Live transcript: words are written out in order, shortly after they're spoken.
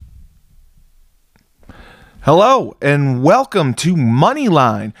Hello and welcome to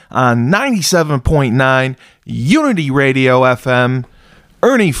Moneyline on 97.9 Unity Radio FM.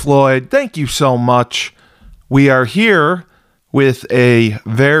 Ernie Floyd, thank you so much. We are here with a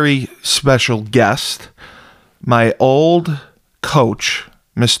very special guest. My old coach,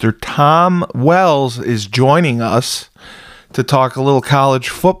 Mr. Tom Wells, is joining us to talk a little college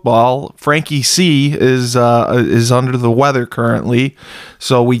football. Frankie C is under the weather currently,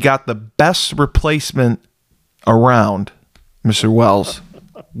 so we got the best replacement around. Mr. Wells,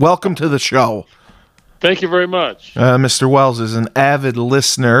 welcome to the show. Thank you very much. Mr. Wells is an avid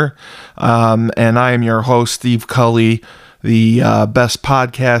listener, and I am your host, Steve Cully, the best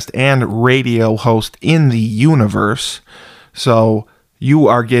podcast and radio host in the universe. So you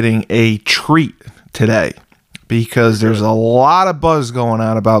are getting a treat today because there's a lot of buzz going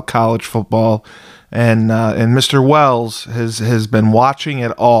on about college football, and Mr. Wells has been watching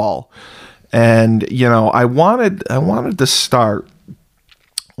it all. And you know, I wanted to start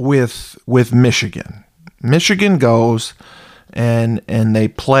with Michigan. Michigan goes and they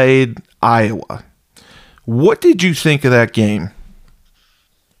played Iowa. What did you think of that game?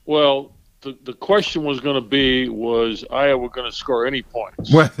 Well, the question was going to be, was Iowa going to score any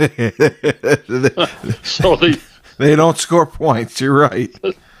points? So they don't score points. You're right.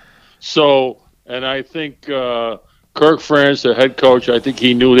 So, and I think Kirk Ferentz, the head coach, I think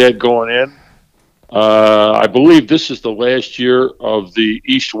he knew that going in. I believe this is the last year of the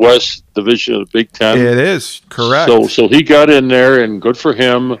East-West division of the Big Ten. It is, correct. So he got in there, and good for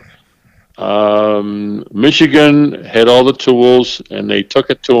him. Michigan had all the tools, and they took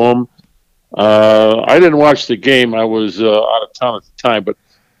it to him. I didn't watch the game. I was out of town at the time, but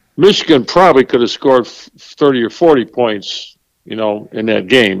Michigan probably could have scored 30 or 40 points, in that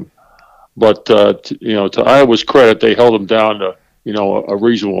game. But, to Iowa's credit, they held them down to, a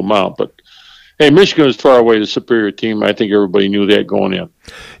reasonable amount. But, hey, Michigan is far away the superior team. I think everybody knew that going in.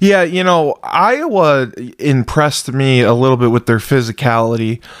 Yeah, Iowa impressed me a little bit with their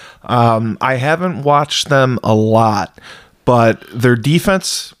physicality. I haven't watched them a lot, but their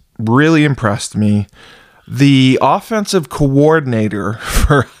defense really impressed me. The offensive coordinator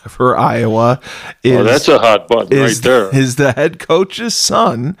for Iowa is that's a hot button right there. Is the head coach's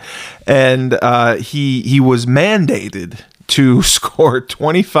son, and he was mandated to score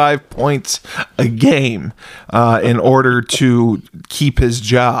 25 points a game in order to keep his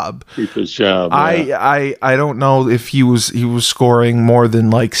job. Yeah. I don't know if he was scoring more than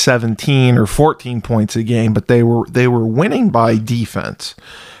like 17 or 14 points a game, but they were winning by defense.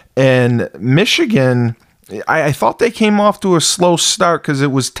 And Michigan, I thought they came off to a slow start because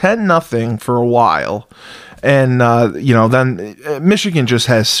it was 10-0 for a while. And, then Michigan just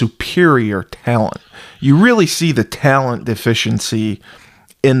has superior talent. You really see the talent deficiency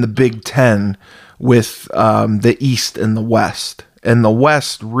in the Big Ten with the East and the West. And the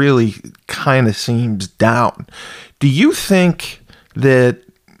West really kind of seems down. Do you think that,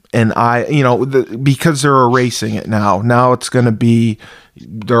 because they're erasing it now. Now it's going to be,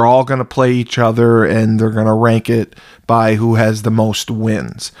 they're all going to play each other and they're going to rank it by who has the most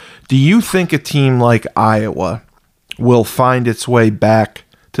wins. Do you think a team like Iowa will find its way back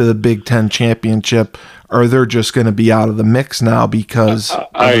to the Big Ten championship, or they're just going to be out of the mix now because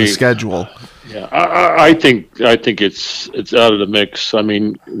of the schedule? Yeah, I think it's out of the mix. I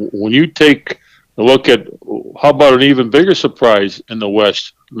mean, when you take a look at, how about an even bigger surprise in the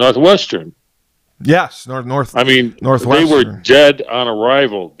West, Northwestern? Yes, Northwestern. I mean, they were dead on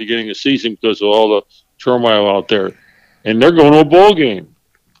arrival beginning of the season because of all the turmoil out there, and they're going to a bowl game.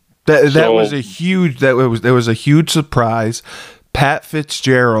 That was a huge surprise. Pat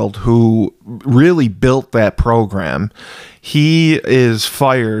Fitzgerald, who really built that program, he is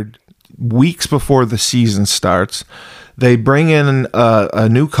fired weeks before the season starts. They bring in a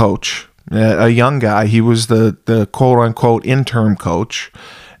new coach, a young guy. He was the quote-unquote interim coach,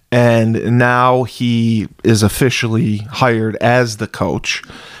 and now he is officially hired as the coach.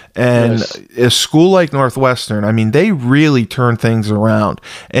 And yes, a school like Northwestern, I mean, they really turned things around,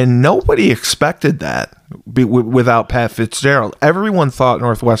 and nobody expected that without Pat Fitzgerald. Everyone thought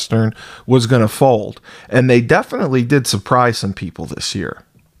Northwestern was going to fold, and they definitely did surprise some people this year.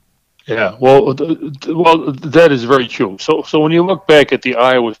 Yeah, well, that is very true. So when you look back at the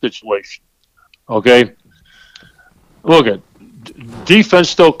Iowa situation, okay, look at defense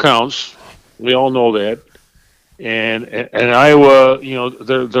still counts. We all know that. And Iowa,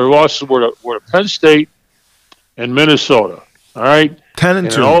 their losses were to Penn State and Minnesota. All right, 10-2.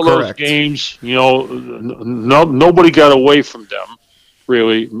 And all correct. Those games, nobody got away from them,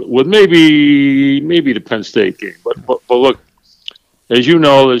 really. With maybe the Penn State game, but look, as you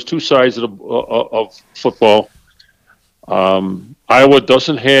know, there's two sides of football. Iowa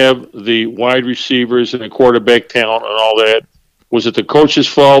doesn't have the wide receivers and the quarterback talent and all that. Was it the coach's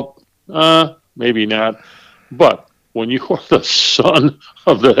fault? Maybe not. But when you are the son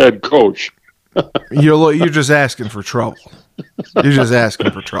of the head coach, you're just asking for trouble. You're just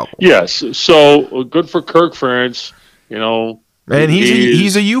asking for trouble. Yes. So good for Kirk Ferentz. And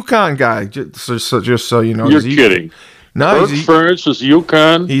he's a UConn guy. Just so you know, you're kidding. No, Kirk Ferentz is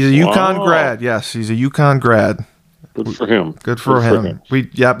UConn. He's a UConn grad. Yes, he's a UConn grad. Good for him. Good for him.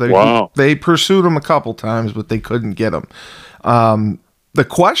 They pursued him a couple times, but they couldn't get him. The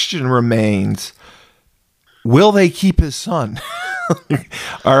question remains: will they keep his son,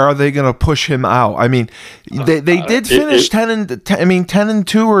 or are they going to push him out? I mean, they did finish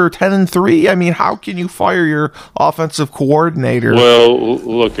 10-2 or 10-3. I mean, how can you fire your offensive coordinator? Well,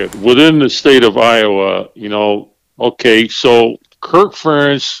 look at within the state of Iowa. Okay, so Kirk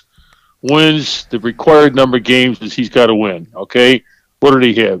Ferentz wins the required number of games that he's got to win. Okay, what did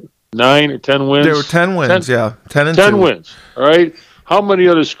he have? 9 or 10 wins? There were 10 wins. 10 wins. All right. How many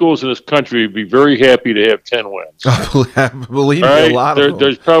other schools in this country would be very happy to have 10 wins? Believe me, a lot of them.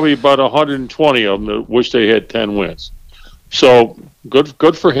 There's probably about 120 of them that wish they had 10 wins. So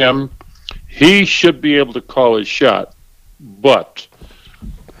good for him. He should be able to call his shot. But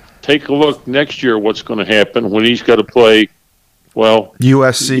take a look next year what's going to happen when he's got to play,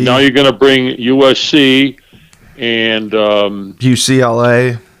 USC. Now you're going to bring USC and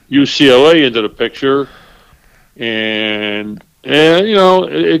UCLA into the picture. And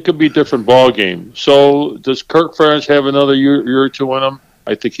it could be a different ball game. So does Kirk Ferentz have another year or two in him?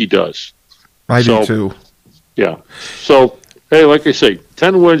 I think he does. I do too. Yeah. So, hey, like I say,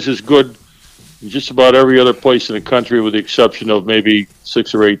 10 wins is good in just about every other place in the country with the exception of maybe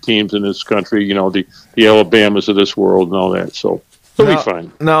 6 or 8 teams in this country, the Alabamas of this world and all that. So it'll be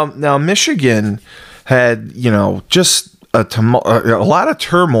fine. Now Michigan had, just a lot of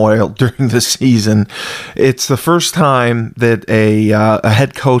turmoil during the season. It's the first time that a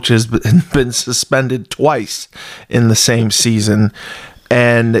head coach has been suspended twice in the same season.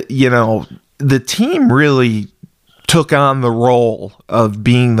 And, the team really took on the role of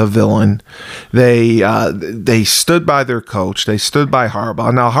being the villain. They stood by their coach. They stood by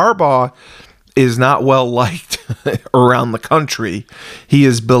Harbaugh. Now, Harbaugh is not well liked around the country. He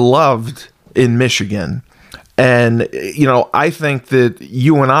is beloved in Michigan. And, I think that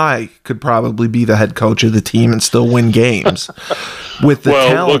you and I could probably be the head coach of the team and still win games with the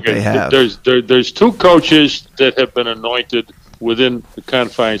talent they have. There's 2 coaches that have been anointed within the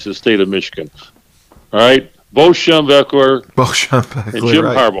confines of the state of Michigan. All right? Bo Schembechler and Jim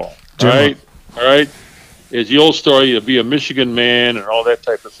Harbaugh. All right? It's the old story of be a Michigan man and all that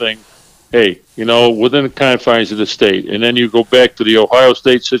type of thing. Hey, within the confines of the state. And then you go back to the Ohio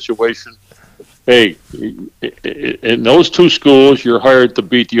State situation. Hey, in those 2 schools, you're hired to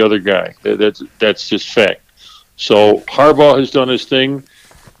beat the other guy. That's just fact. So Harbaugh has done his thing,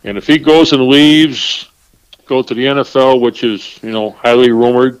 and if he goes and leaves, go to the NFL, which is highly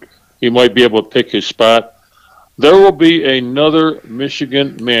rumored, he might be able to pick his spot. There will be another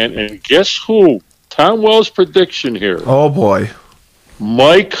Michigan man, and guess who? Tom Wells' prediction here. Oh boy,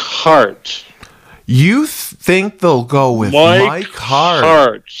 Mike Hart. You think they'll go with Mike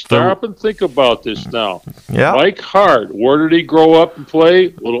Hart? Stop and think about this now. Yeah. Mike Hart. Where did he grow up and play?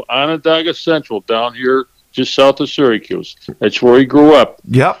 Little Onondaga Central down here just south of Syracuse. That's where he grew up.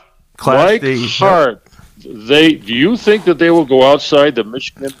 Yep. Mike Hart. Yep. Do you think that they will go outside the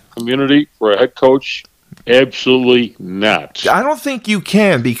Michigan community for a head coach? Absolutely not. I don't think you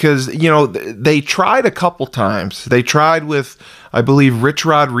can because, they tried a couple times. They tried with, I believe, Rich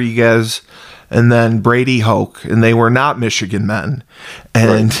Rodriguez and then Brady Hoke, and they were not Michigan men,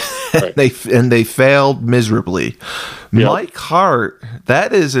 and right. they failed miserably. Yep. Mike Hart,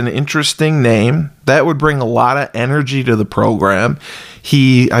 that is an interesting name. That would bring a lot of energy to the program.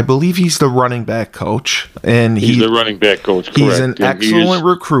 I believe he's the running back coach, and he's the running back coach. Correct. He's an excellent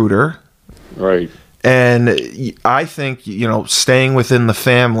recruiter, right? And I think staying within the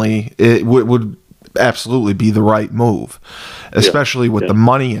family it would absolutely be the right move, especially with the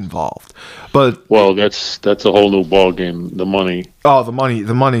money involved. But that's a whole new ball game. The money. Oh, the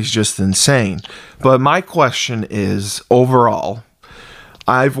money's just insane. But my question is, overall,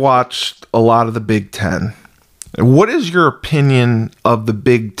 I've watched a lot of the Big Ten. What is your opinion of the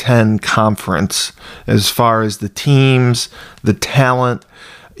Big Ten conference as far as the teams, the talent,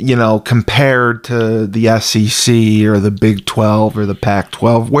 compared to the SEC or the Big 12 or the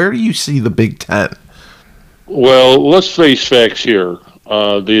Pac-12? Where do you see the Big Ten? Well, let's face facts here.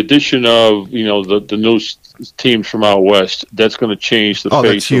 The addition of the new teams from out west. That's going to change the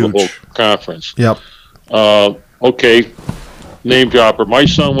face of the whole conference. Yep. Okay, name dropper. My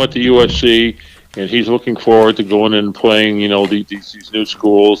son went to USC, and he's looking forward to going in and playing, these new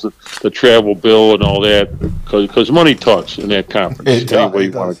schools, the travel bill and all that, because money talks in that conference. Any way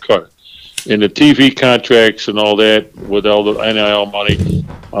you want to cut it. And the TV contracts and all that with all the NIL money.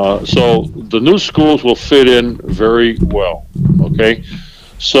 So the new schools will fit in very well, okay?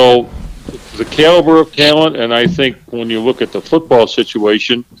 So the caliber of talent, and I think when you look at the football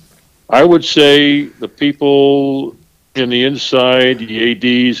situation, I would say the people in the inside, the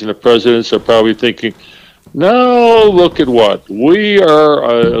ADs and the presidents are probably thinking, no, look at what. We are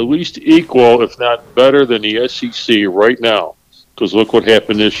at least equal, if not better than the SEC right now. Because look what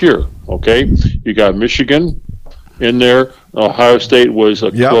happened this year, okay? You got Michigan in there. Ohio State was a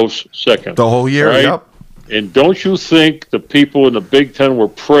close second. The whole year, right? Yep. And don't you think the people in the Big Ten were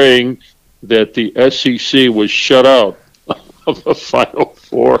praying that the SEC was shut out of the Final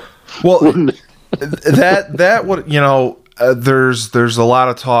Four? Well, that would, there's a lot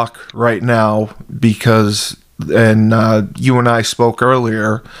of talk right now because, and you and I spoke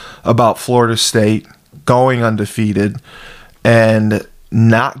earlier about Florida State going undefeated and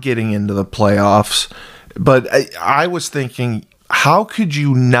not getting into the playoffs. But I was thinking, how could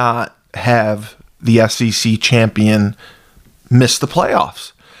you not have the SEC champion miss the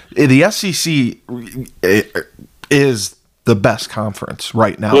playoffs? The SEC is the best conference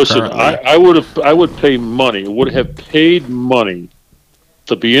right now. Listen, I would pay money, would have paid money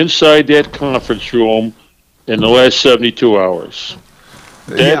to be inside that conference room in the last 72 hours.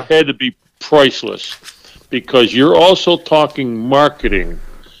 That had to be priceless. Because you're also talking marketing,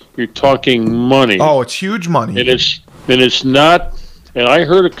 you're talking money. Oh, it's huge money, and it's not. And I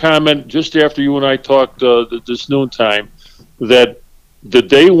heard a comment just after you and I talked this noontime that did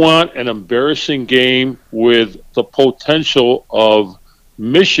they want an embarrassing game with the potential of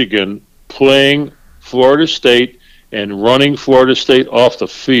Michigan playing Florida State and running Florida State off the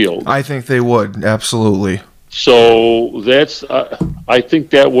field? I think they would, absolutely. So that's I think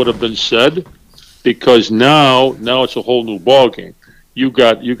that would have been said. Because now it's a whole new ball game. You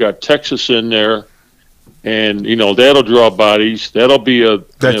got Texas in there, and that'll draw bodies. That'll be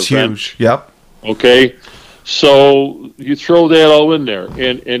that's huge. Yep. Okay, so you throw that all in there,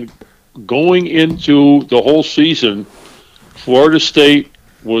 and going into the whole season, Florida State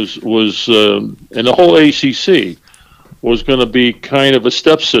was and the whole ACC was going to be kind of a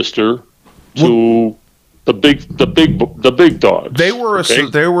stepsister to. The big dogs. They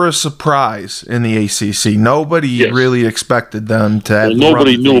were a surprise in the ACC. Nobody really expected them to. Well,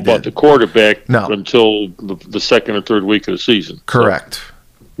 nobody knew about the quarterback until the second or third week of the season. Correct.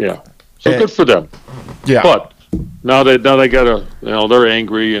 So, so good for them. Yeah. But now they got to they're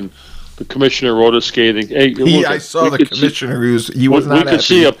angry, and the commissioner wrote a scathing. Hey, I saw the commissioner. He was not happy. We could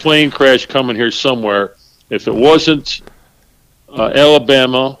see a plane crash coming here somewhere if it wasn't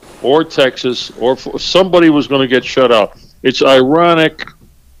Alabama or Texas or somebody was going to get shut out. It's ironic,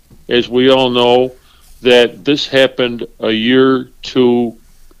 as we all know, that this happened a year too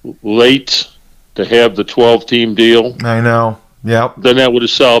late to have the 12-team deal. I know. Yep. Then that would have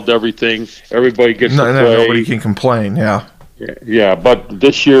solved everything. Everybody gets to play. Nobody can complain. Yeah. Yeah, but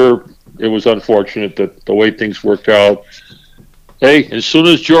this year it was unfortunate that the way things worked out. Hey, as soon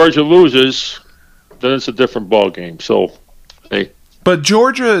as Georgia loses, then it's a different ball game. So. But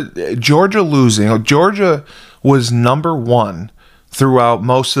Georgia losing. Georgia was number one throughout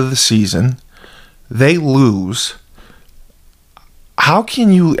most of the season. They lose. How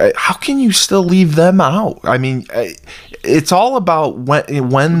can you still leave them out? I mean, it's all about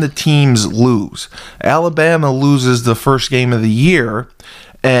when the teams lose. Alabama loses the first game of the year,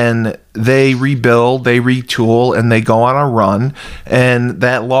 and they rebuild, they retool, and they go on a run. And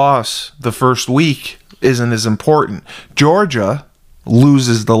that loss the first week isn't as important. Georgia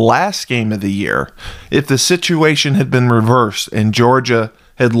loses the last game of the year. If the situation had been reversed and Georgia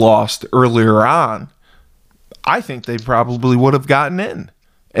had lost earlier on, I think they probably would have gotten in.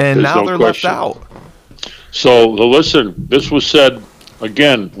 And now they're left out. So, listen, this was said,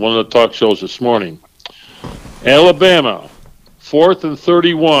 again, one of the talk shows this morning. Alabama, 4th and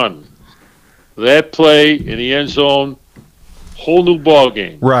 31. That play in the end zone, whole new ball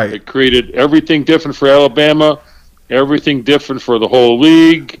game. Right. It created everything different for Alabama. Everything different for the whole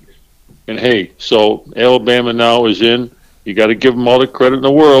league. And, hey, so Alabama now is in. You got to give them all the credit in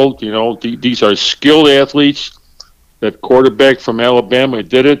the world. These are skilled athletes. That quarterback from Alabama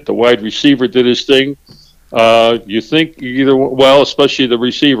did it. The wide receiver did his thing. You think especially the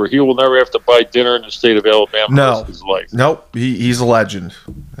receiver, he will never have to buy dinner in the state of Alabama the rest of his life. Nope. He's a legend.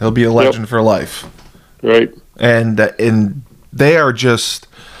 He'll be a legend for life. Right. And they are just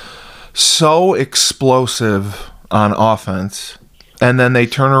so explosive on offense, and then they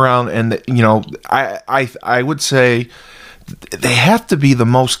turn around and I would say they have to be the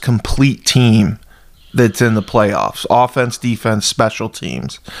most complete team that's in the playoffs. Offense, defense, special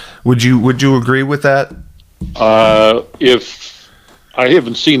teams. Would you agree with that? If I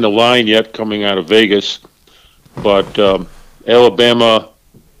haven't seen the line yet coming out of Vegas, but Alabama,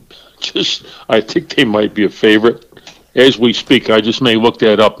 I think they might be a favorite. As we speak, I just may look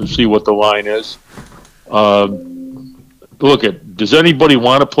that up and see what the line is. Does anybody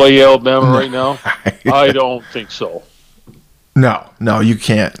want to play Alabama right now? I don't think so. No, you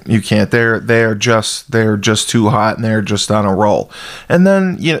can't. You can't. They're just too hot, and they're just on a roll. And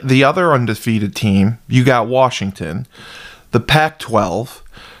then the other undefeated team, you got Washington, the Pac-12,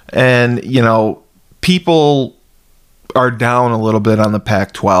 and people are down a little bit on the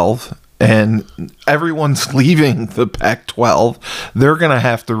Pac-12, and everyone's leaving the Pac-12. They're going to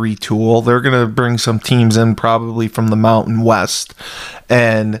have to retool. They're going to bring some teams in probably from the Mountain West.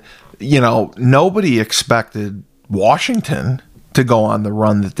 And, nobody expected Washington to go on the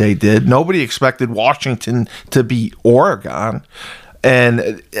run that they did. Nobody expected Washington to beat Oregon.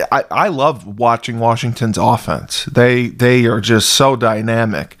 And I love watching Washington's offense. They are just so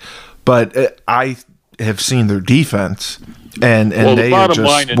dynamic. But I have seen their defense, and the they bottom are just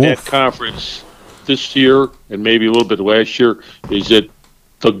line in that conference this year and maybe a little bit last year is that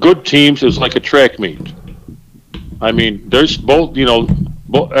the good teams is like a track meet. I mean, there's both,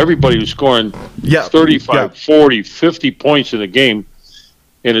 everybody was scoring 35, 40, 50 points in a game,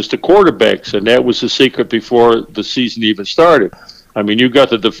 and it's the quarterbacks, and that was the secret before the season even started. I mean, you got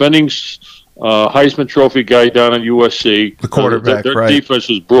the defending Heisman Trophy guy down at USC. The quarterback, their defense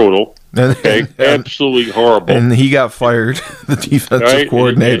is brutal. Okay, absolutely horrible. And he got fired, the defensive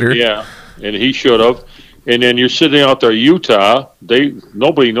coordinator. And he should have. And then you're sitting out there, Utah.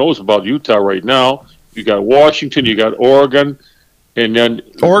 Nobody knows about Utah right now. You got Washington, you got Oregon, and then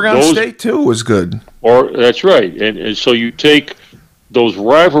Oregon State too was good. That's right. And so you take those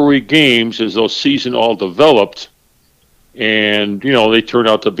rivalry games as those season all developed, and they turned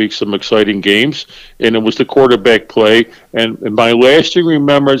out to be some exciting games. And it was the quarterback play. And my lasting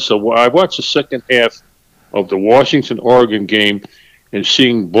remembrance, so I watched the second half of the Washington-Oregon game, and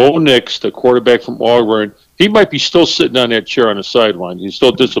seeing Bo Nix, the quarterback from Auburn, he might be still sitting on that chair on the sideline. He's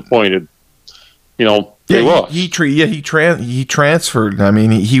still disappointed. They lost. He transferred. I mean,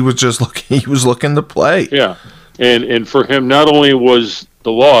 he was just looking. He was looking to play. Yeah, and for him, not only was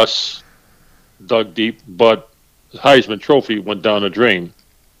the loss dug deep, but the Heisman Trophy went down the drain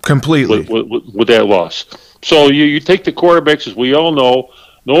completely with that loss. So you take the quarterbacks, as we all know.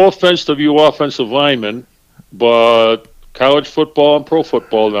 No offense to you offensive linemen, but college football and pro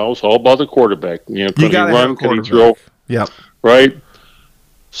football now is all about the quarterback. Can he run? Can he throw? Yeah. Right.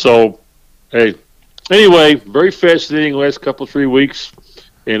 So, hey. Anyway, very fascinating last couple 3 weeks,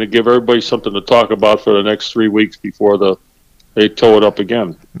 and to give everybody something to talk about for the next 3 weeks before they tow it up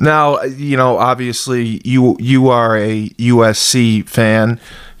again. Now, obviously you are a USC fan.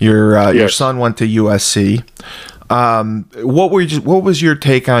 Your son went to USC. What was your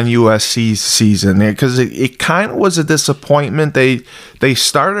take on USC's season? Because it kind of was a disappointment. They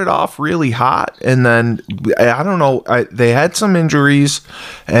started off really hot, and then I don't know. They had some injuries,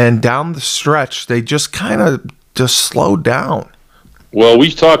 and down the stretch they just kind of just slowed down. Well, we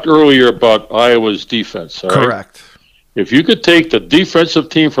talked earlier about Iowa's defense. All right? Correct. If you could take the defensive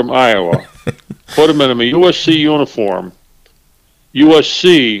team from Iowa, put them in a USC uniform,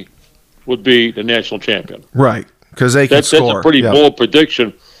 USC would be the national champion. Right. Because they can score. That's a pretty bold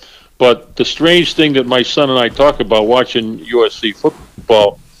prediction. But the strange thing that my son and I talk about watching USC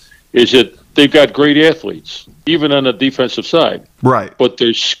football is that they've got great athletes, even on the defensive side. Right. But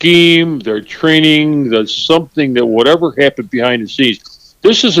their scheme, their training, there's something that whatever happened behind the scenes.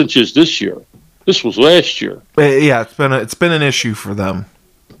 This isn't just this year. This was last year. Yeah, it's been an issue for them.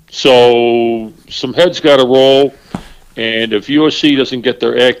 So some heads got to roll, and if USC doesn't get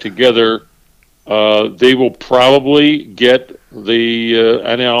their act together, they will probably get the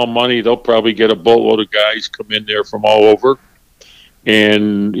NL money. They'll probably get a boatload of guys come in there from all over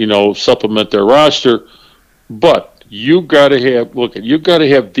and, supplement their roster. But you got to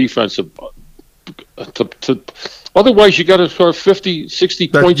have defensive otherwise you got to score 50, 60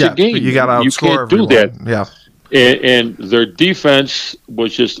 points a game. You got to outscore. You can't do everyone. that. Yeah. And their defense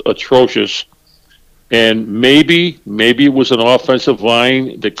was just atrocious. And maybe it was an offensive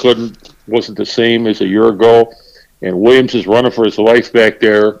line that wasn't the same as a year ago. And Williams is running for his life back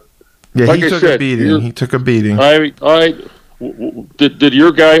there. Yeah, like he took a beating. Did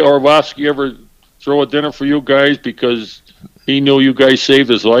your guy Orlovsky ever throw a dinner for you guys because he knew you guys saved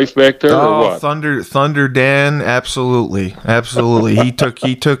his life back there, or what? Thunder Dan, absolutely.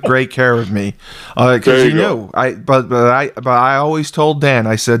 He took great care of me because he knew. But I always told Dan.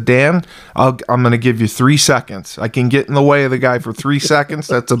 I said, Dan, I'm going to give you 3 seconds. I can get in the way of the guy for 3 seconds.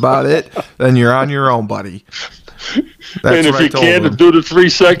 That's about it. Then you're on your own, buddy. And if you can't do the 3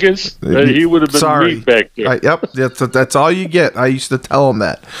 seconds, then he would have been meat back there. Yep, that's all you get. I used to tell him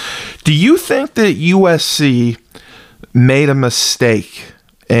that. Do you think that USC made a mistake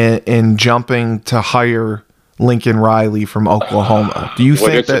in jumping to hire Lincoln Riley from Oklahoma? Do you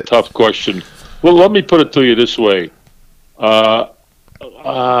think that's a tough question? Well, let me put it to you this way. I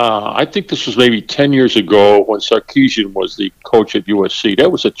think this was maybe 10 years ago when Sarkisian was the coach at USC.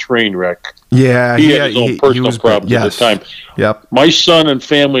 That was a train wreck. Yeah, he had his own personal problems at the time. Yep. My son and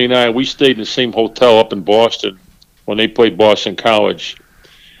family and I, we stayed in the same hotel up in Boston when they played Boston College.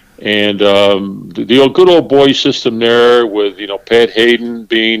 And the good old boy system there with, Pat Hayden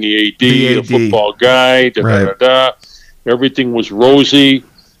being the AD, the football guy, everything was rosy.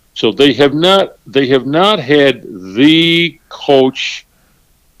 So they have not had the coach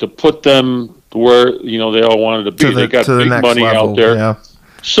to put them where, they all wanted to be. They got big money out there. Yeah.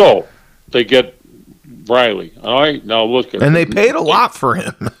 So they get Riley. All right, now look at and they paid a lot for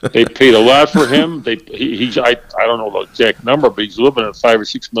him. They paid a lot for him. I don't know the exact number, but he's living in a $5 or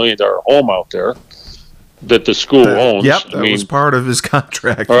 $6 million home out there that the school owns. Yep, that was part of his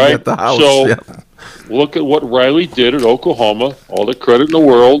contract. All right, at the house. So look at what Riley did at Oklahoma. All the credit in the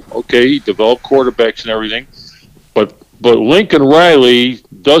world. Okay, he developed quarterbacks and everything, but Lincoln Riley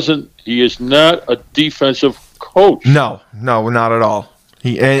he is not a defensive coach. No, not at all.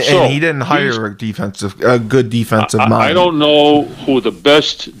 He didn't hire a good defensive mind. I don't know who the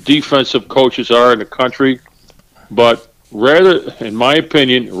best defensive coaches are in the country, but in my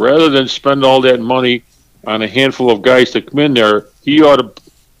opinion, rather than spend all that money on a handful of guys to come in there, they ought to,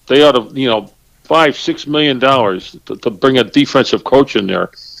 $5-6 million to bring a defensive coach in there.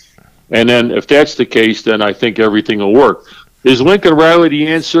 And then if that's the case, then I think everything will work. Is Lincoln Riley the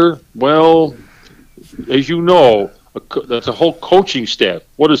answer? Well, as you know, that's a whole coaching staff.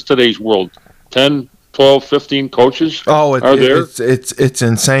 What is today's world? 10, 12, 15 coaches are there? It's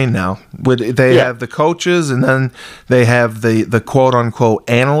insane now. They have the coaches, and then they have the quote-unquote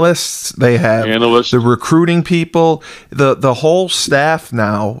analysts. They have the recruiting people. The whole staff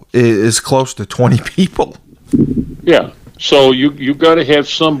now is close to 20 people. Yeah. So you got to have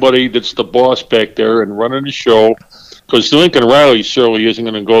somebody that's the boss back there and running the show, because Lincoln Riley certainly isn't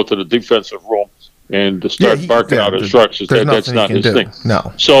going to go to the defensive room and to start barking out instructions. That's not his thing.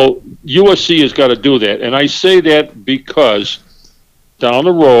 No. So USC has got to do that. And I say that because down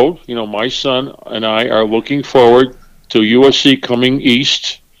the road, my son and I are looking forward to USC coming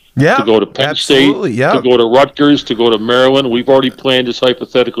east, to go to Penn State, to go to Rutgers, to go to Maryland. We've already planned this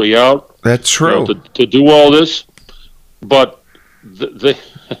hypothetically out. That's true. To do all this. But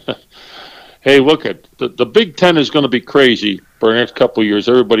hey, look at the Big Ten is going to be crazy for the next couple of years.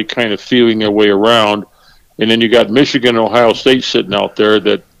 Everybody kind of feeling their way around, and then you got Michigan and Ohio State sitting out there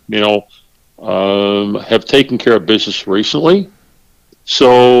that have taken care of business recently.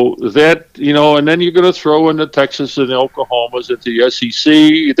 So that and then you're going to throw in the Texas and the Oklahomas at the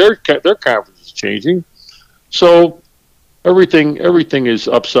SEC. Their conference is changing, so everything is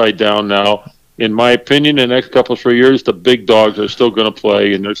upside down now. In my opinion, in the next couple of 3 years, the big dogs are still going to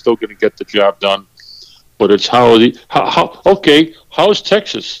play, and they're still going to get the job done. But it's how's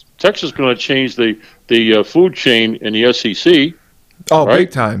Texas? Texas going to change the food chain in the SEC? Oh,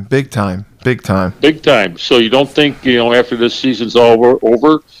 right? Big time. So you don't think after this season's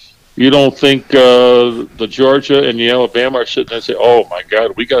over, you don't think the Georgia and the Alabama are sitting there and say, "Oh my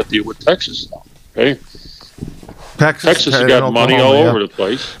God, we got to deal with Texas now"? Okay. Texas has got money all over the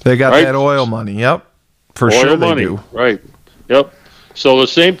place. They got that oil money. Yep, for sure they do. Right. Yep. So the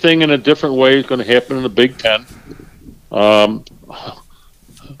same thing in a different way is going to happen in the Big Ten. I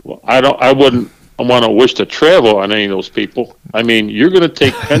wouldn't want to wish to travel on any of those people. I mean, you're going to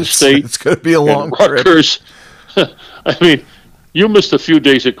take Penn State. It's going to be a long Rutgers. I mean, you missed a few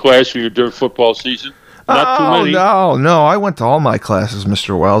days of class during football season. Not too many. No. I went to all my classes,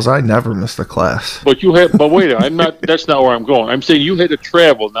 Mr. Wells. I never missed a class. But wait, that's not where I'm going. I'm saying you had to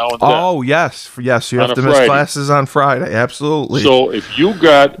travel now and then. Oh, yes. You have to miss classes on Friday. Absolutely. So if you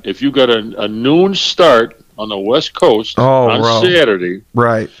got a noon start on the West Coast on Saturday,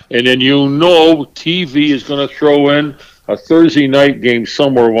 right, and then TV is going to throw in a Thursday night game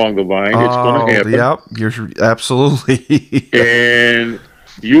somewhere along the line. It's going to happen. Yep, you're absolutely. And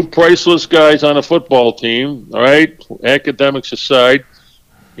you priceless guys on a football team, all right, academics aside,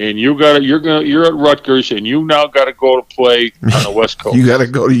 and you're at Rutgers, and you now got to go to play on the West Coast. You got to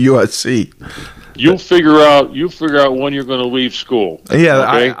go to USC. You figure out when you're going to leave school. Yeah,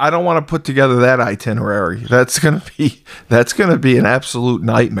 okay? I don't want to put together that itinerary. That's gonna be an absolute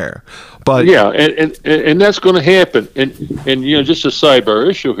nightmare. But yeah, and that's going to happen. And just a sidebar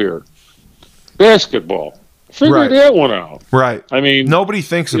issue here. Basketball. Figure that one out. Right. I mean, nobody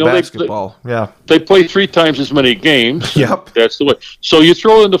thinks of basketball. They play 3 times as many games. Yep. That's the way. So you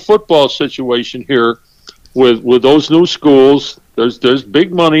throw in the football situation here with those new schools. There's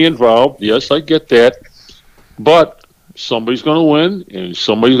big money involved. Yes, I get that. But somebody's going to win and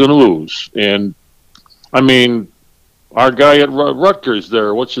somebody's going to lose. And, I mean, our guy at Rutgers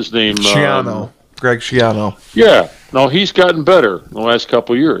there, what's his name? Schiano. Greg Schiano. Yeah. No, he's gotten better in the last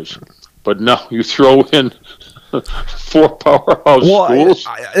couple of years. But now you throw in 4 powerhouse schools.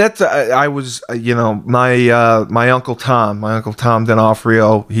 I was my Uncle Tom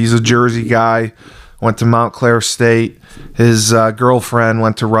D'Onofrio, he's a Jersey guy, went to Montclair State. His girlfriend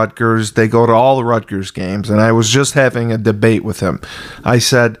went to Rutgers. They go to all the Rutgers games, and I was just having a debate with him. I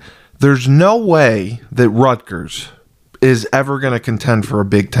said, there's no way that Rutgers is ever going to contend for a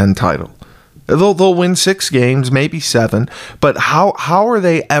Big Ten title. They'll win 6 games, maybe 7, but how are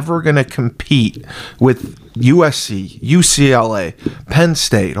they ever going to compete with USC, UCLA, Penn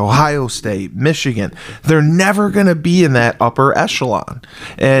State, Ohio State, Michigan? They're never going to be in that upper echelon.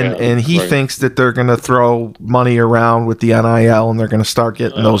 And he thinks that they're going to throw money around with the NIL and they're going to start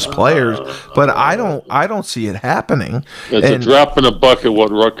getting those players, but I don't see it happening. It's a drop in a bucket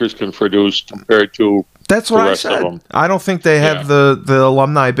what Rutgers can produce compared to that's what I said. I don't think they have the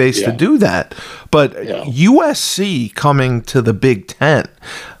alumni base to do that. But USC coming to the Big Ten,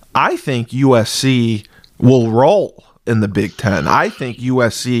 I think USC will roll in the Big Ten. I think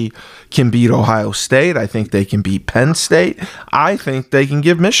USC can beat Ohio State. I think they can beat Penn State. I think they can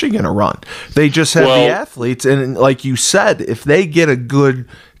give Michigan a run. They just have the athletes. And like you said, if they get a good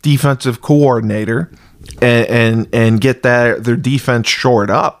defensive coordinator and get their defense shored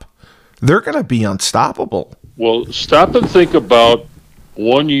up, they're going to be unstoppable. Well, stop and think about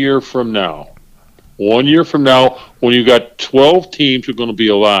 1 year from now. 1 year from now, when you got 12 teams who are going to be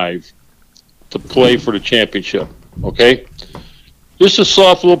alive to play for the championship, okay? Just a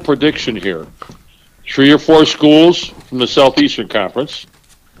soft little prediction here. 3 or 4 schools from the Southeastern Conference,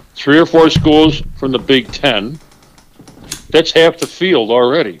 3 or 4 schools from the Big Ten. That's half the field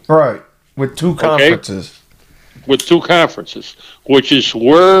already. Right, with 2 conferences. Okay? With 2 conferences, which is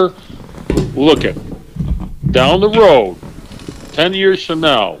where, look at, down the road, 10 years from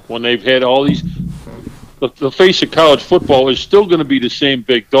now, when they've had all these, the face of college football is still going to be the same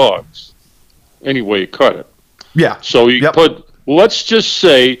big dogs. Anyway, you cut it. Yeah. So you put, let's just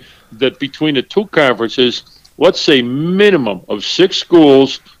say that between the 2 conferences, let's say minimum of 6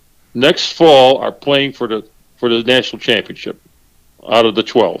 schools next fall are playing for the national championship out of the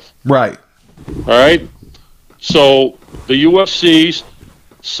 12. Right. All right. So the UFCs,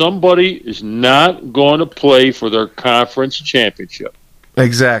 somebody is not going to play for their conference championship.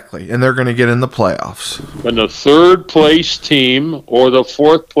 Exactly, and they're going to get in the playoffs. And the 3rd place team or the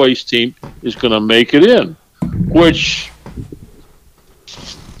 4th place team is going to make it in, which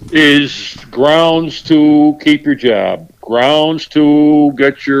is grounds to keep your job, grounds to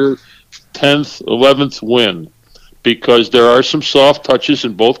get your 10th, 11th win, because there are some soft touches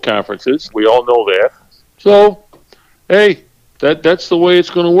in both conferences. We all know that. So, hey, that's the way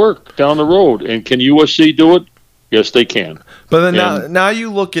it's going to work down the road. And can USC do it? Yes, they can. But then now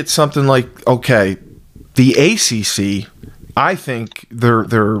you look at something like, okay, the ACC, I think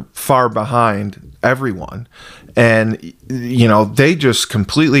they're far behind everyone. And, they just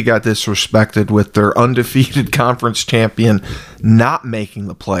completely got disrespected with their undefeated conference champion not making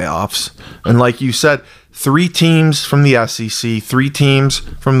the playoffs. And like you said, 3 teams from the SEC, 3 teams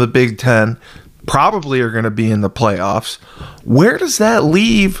from the Big Ten probably are going to be in the playoffs. Where does that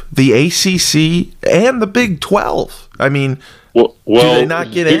leave the ACC and the Big 12? I mean, do they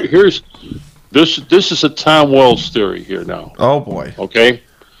not get in? This is a Tom Wells theory here now. Oh, boy. Okay?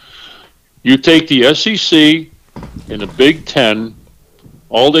 You take the SEC and the Big 10,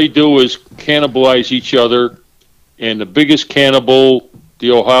 all they do is cannibalize each other, and the biggest cannibal,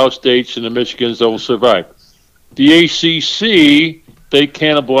 the Ohio States and the Michigans, that will survive. The ACC, they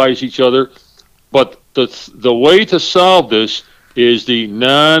cannibalize each other. But the way to solve this is the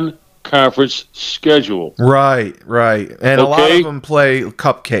non-conference schedule. Right. And a lot of them play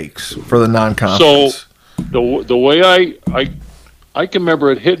cupcakes for the non-conference. So the way I can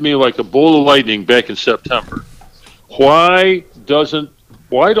remember, it hit me like a bolt of lightning back in September. Why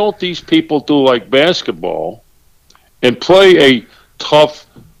don't these people do like basketball and play a tough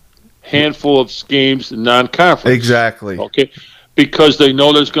handful of games in non-conference. Exactly. Okay, because they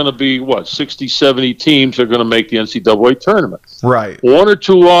know there's going to be, 60, 70 teams are going to make the NCAA tournament. Right. 1 or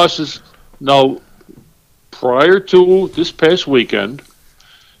 2 losses. Now, prior to this past weekend,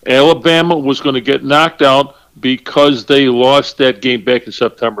 Alabama was going to get knocked out because they lost that game back in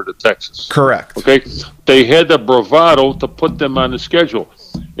September to Texas. Correct. Okay? They had the bravado to put them on the schedule.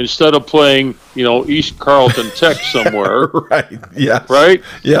 Instead of playing, East Carlton Tech somewhere. Right. Yeah. Right?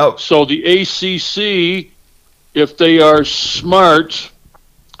 Yep. So the ACC, if they are smart,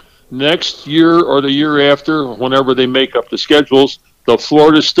 next year or the year after, whenever they make up the schedules, the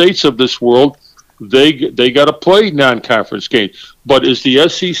Florida States of this world, they got to play non-conference games. But is the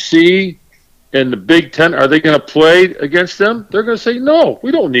SEC and the Big Ten, are they going to play against them? They're going to say, no,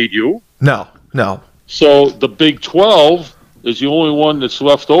 we don't need you. No. So the Big 12 is the only one that's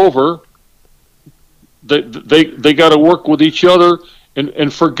left over. They got to work with each other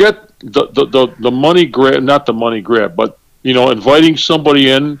and forget the money grab, not the money grab, but inviting somebody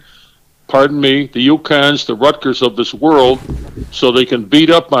in, pardon me, the UConns, the Rutgers of this world, so they can beat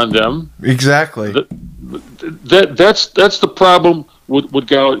up on them. Exactly. That's the problem with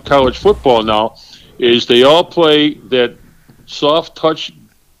college football now, is they all play that soft touch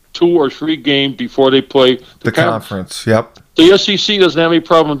 2 or 3 game before they play the conference. Yep. The SEC doesn't have any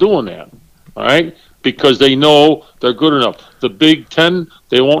problem doing that, all right? Because they know they're good enough. The Big Ten,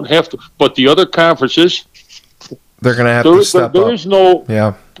 they won't have to. But the other conferences, they're going to have to step up. There's no,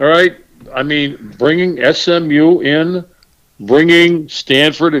 yeah. All right? I mean, bringing SMU in, bringing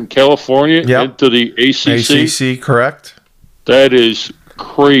Stanford and California into the ACC. ACC, correct. That is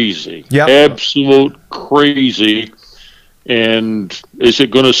crazy. Yep. Absolute crazy. And is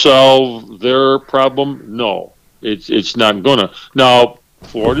it going to solve their problem? No. It's not going to. Now,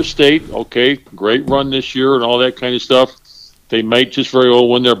 Florida State, okay, great run this year and all that kind of stuff. They might just very well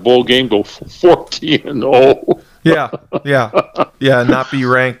win their bowl game, go 14-0. Yeah, not be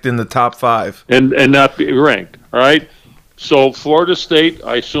ranked in the top 5. And not be ranked, all right? So Florida State,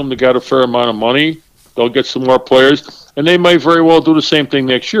 I assume they got a fair amount of money. They'll get some more players, and they might very well do the same thing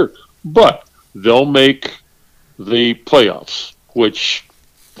next year. But they'll make the playoffs, which...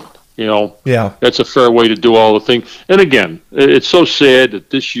 that's a fair way to do all the things. And again, it's so sad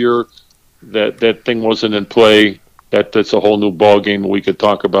that this year that thing wasn't in play. That's a whole new ball game we could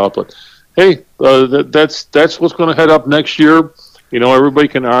talk about. But hey, that's what's going to head up next year. Everybody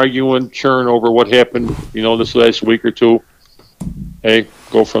can argue and churn over what happened. This last week or two. Hey,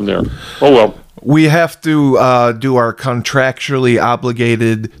 go from there. Oh well. We have to do our contractually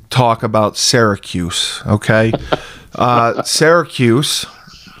obligated talk about Syracuse. Okay, Syracuse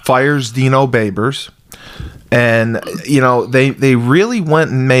fires Dino Babers, and they really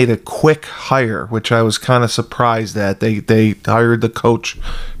went and made a quick hire, which I was kind of surprised at. They hired the coach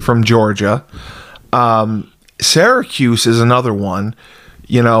from Georgia. Syracuse is another one.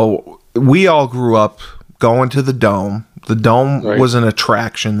 We all grew up going to the Dome. The Dome was an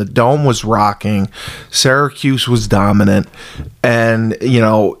attraction. The Dome was rocking. Syracuse was dominant, and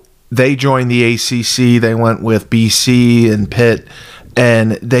they joined the ACC. They went with BC and Pitt.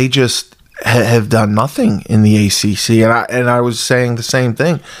 And they just have done nothing in the ACC. And I was saying the same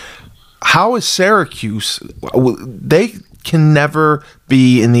thing. How is Syracuse? They can never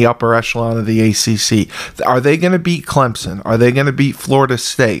be in the upper echelon of the ACC. Are they going to beat Clemson? Are they going to beat Florida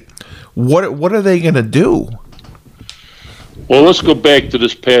State? What are they going to do? Well, let's go back to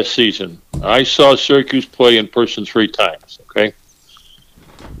this past season. I saw Syracuse play in person 3 times, okay?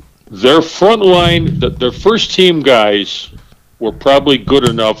 Their front line, their first team guys were probably good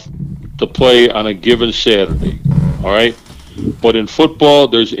enough to play on a given Saturday, all right? But in football,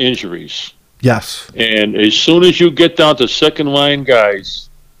 there's injuries. Yes. And as soon as you get down to second-line guys,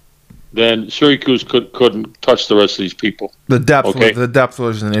 then Syracuse couldn't touch the rest of these people. The depth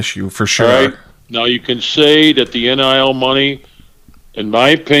was an issue for sure. All right? Now, you can say that the NIL money, in my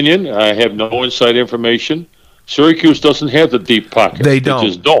opinion, I have no inside information, Syracuse doesn't have the deep pockets. They don't. They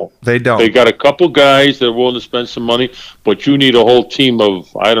just don't. They don't. They got a couple guys that are willing to spend some money, but you need a whole team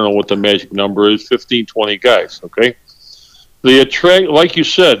of, I don't know what the magic number is, 15, 20 guys, okay? Like you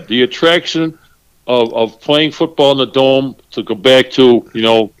said, the attraction of playing football in the Dome, to go back to,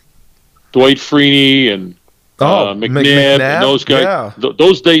 Dwight Freeney and McNabb and those guys,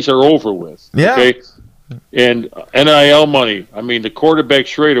 those days are over with, okay? And NIL money. I mean, the quarterback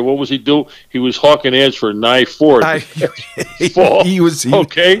Schrader, what was he do? He was hawking ads for Nye Ford. He's not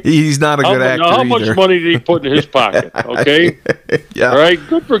a good actor. Now, how much money did he put in his pocket? Okay, all right,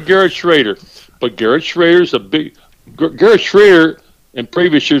 good for Garrett Schrader. But Garrett Schrader in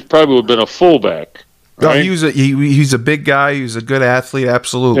previous years probably would have been a fullback. Right? He's a big guy. He's a good athlete,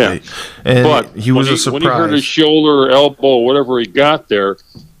 absolutely. Yeah. And but he was a surprise. When he hurt his shoulder or elbow or whatever he got there,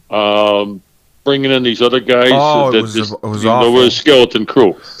 bringing in these other guys, it was awful. There was a skeleton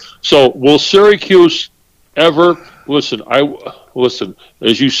crew. So will Syracuse ever listen?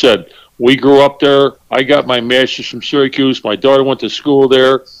 As you said, we grew up there. I got my master's from Syracuse. My daughter went to school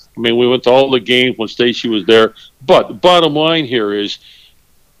there. I mean, we went to all the games when Stacey was there. But the bottom line here is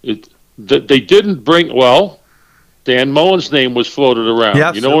that they didn't bring. Well, Dan Mullen's name was floated around.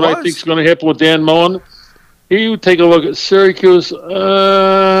 Yes, you know what I think is going to happen with Dan Mullen? You take a look at Syracuse.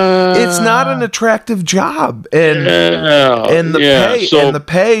 It's not an attractive job, and the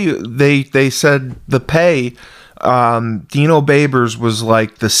pay. They said the pay. Dino Babers was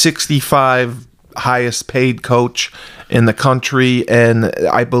like the 65 highest paid coach in the country, and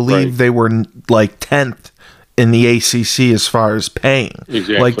I believe they were like 10th in the ACC as far as paying.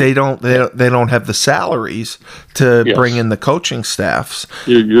 Exactly. Like they don't have the salaries to bring in the coaching staffs.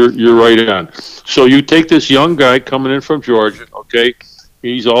 You're right on. So you take this young guy coming in from Georgia, okay?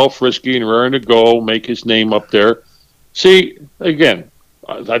 He's all frisky and raring to go, make his name up there. See, again,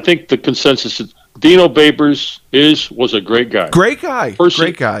 I think the consensus is Dino Babers was a great guy. Great guy.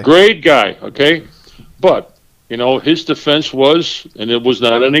 Great guy, okay? But, his defense was, and it was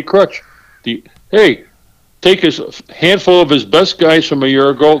not any crutch. Take his handful of his best guys from a year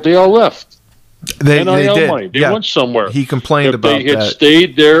ago, they all left. They did. Money. They went somewhere. He complained about that. If they had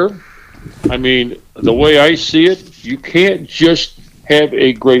stayed there, I mean, the way I see it, you can't just have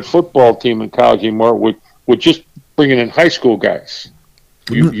a great football team in college anymore with just bringing in high school guys.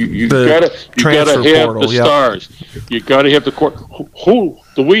 You gotta have the stars. You gotta have the court. Who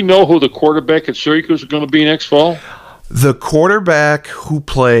do we know who the quarterback at Syracuse is going to be next fall? The quarterback who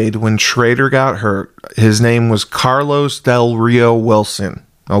played when Schrader got hurt, his name was Carlos Del Rio Wilson.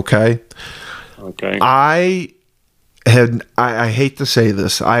 Okay. I hate to say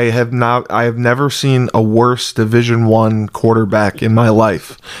this. I have never seen a worse Division I quarterback in my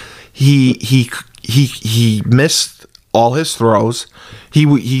life. He missed all his throws.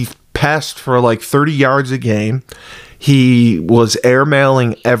 He passed for like 30 yards a game. He was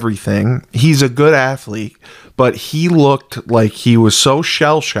airmailing everything. He's a good athlete, but he looked like he was so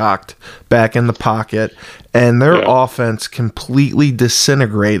shell-shocked back in the pocket, and their offense completely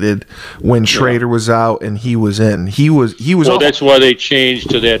disintegrated when Schrader was out and he was in. He was. Well, that's why they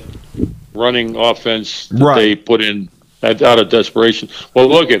changed to that running offense that they put in out of desperation. Well,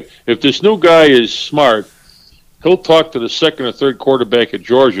 look if this new guy is smart, he'll talk to the second or third quarterback at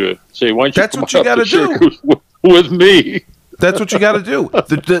Georgia. Say, why don't you come up to Syracuse with me? That's what you got to do.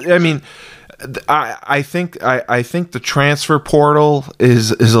 I mean, I think the transfer portal is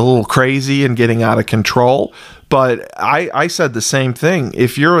a little crazy and getting out of control. But I said the same thing.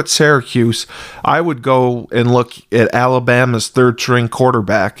 If you're at Syracuse, I would go and look at Alabama's third-string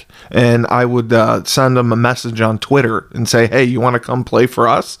quarterback, and I would send them a message on Twitter and say, "Hey, you want to come play for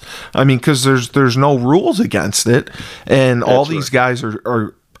us?" I mean, because there's no rules against it, and all these guys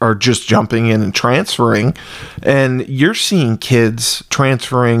are just jumping in and transferring, and you're seeing kids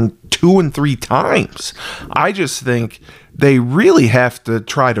transferring 2 and 3 times. I just think they really have to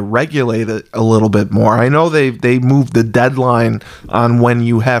try to regulate it a little bit more. I know they moved the deadline on when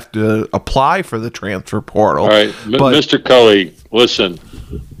you have to apply for the transfer portal. All right, but Mr. Cully, listen,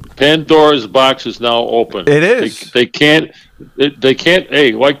 Pandora's box is now open. It is. They can't.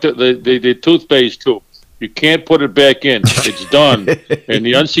 Hey, like the toothpaste tube. You can't put it back in. It's done. And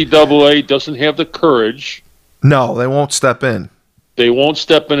the NCAA doesn't have the courage. No, they won't step in. They won't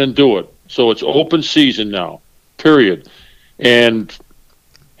step in and do it. So it's open season now, period. And,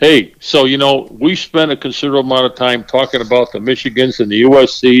 hey, so, we spent a considerable amount of time talking about the Michigans and the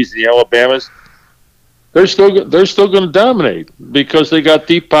USCs, the Alabamas. They're still going to dominate because they got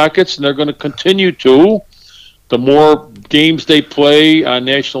deep pockets, and they're going to continue to. The more games they play on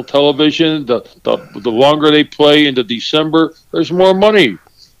national television, the longer they play into December, there's more money.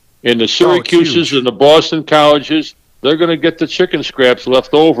 And the Syracuses and the Boston colleges, they're going to get the chicken scraps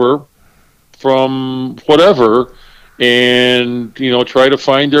left over from whatever and, try to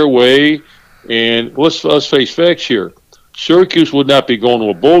find their way. And let's face facts here. Syracuse would not be going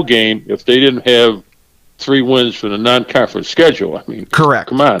to a bowl game if they didn't have 3 wins from the non-conference schedule. I mean, correct.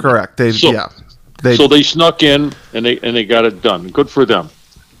 Come on. Correct. So they snuck in and they got it done. Good for them.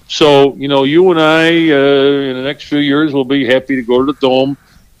 So, you and I, in the next few years, will be happy to go to the Dome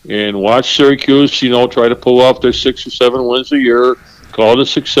and watch Syracuse, try to pull off their 6 or 7 wins a year, call it a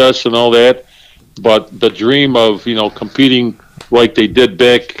success and all that. But the dream of, competing like they did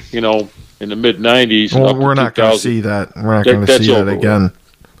back, in the mid-'90s. Well, we're not going to see that. We're not going to see that again.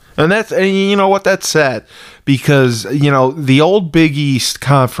 And you know what, that's sad, because, the old Big East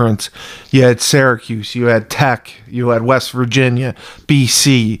Conference, you had Syracuse, you had Tech, you had West Virginia,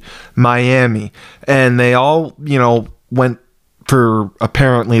 BC, Miami, and they all, went for,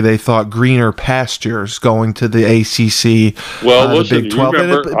 apparently they thought, greener pastures going to the ACC. Well, listen, Big 12,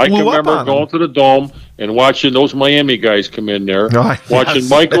 I can remember going to the Dome and watching those Miami guys come in there, watching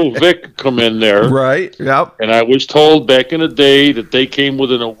Michael Vick come in there. Right, yep. And I was told back in the day that they came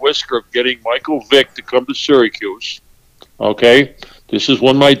within a whisker of getting Michael Vick to come to Syracuse. Okay? This is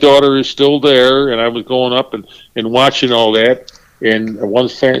when my daughter is still there, and I was going up and watching all that. And one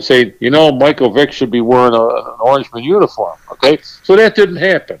fan said, Michael Vick should be wearing an Orangeman uniform. Okay? So that didn't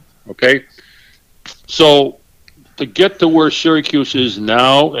happen. Okay? So to get to where Syracuse is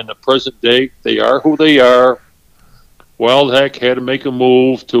now in the present day, they are who they are. Wild Heck had to make a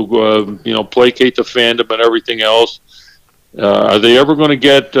move to, placate the fandom and everything else. Are they ever going to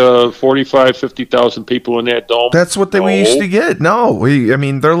get 45, 50,000 people in that dome? That's what we used to get. No,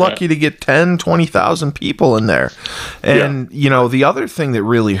 they're lucky to get 10, 20,000 people in there. And, the other thing that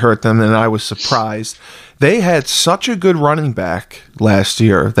really hurt them, and I was surprised, they had such a good running back last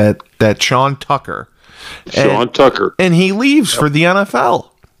year, that Sean Tucker. And he leaves for the NFL.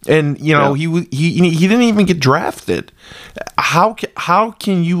 And, he didn't even get drafted. How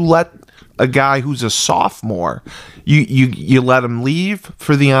can you let a guy who's a sophomore, you let him leave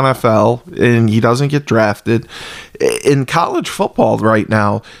for the NFL and he doesn't get drafted? In college football right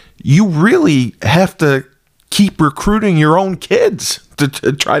now, you really have to keep recruiting your own kids to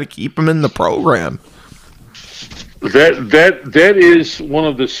try to keep them in the program. That is one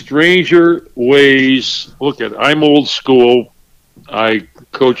of the stranger ways. Look I'm old school. I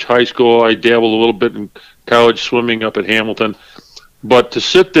coach high school. I dabble a little bit in college swimming up at Hamilton. But to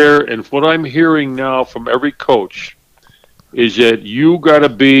sit there, and what I'm hearing now from every coach is that you got to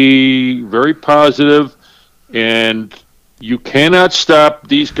be very positive, and you cannot stop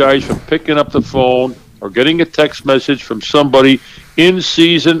these guys from picking up the phone or getting a text message from somebody in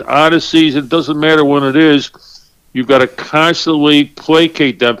season, out of season, doesn't matter when it is. You've got to constantly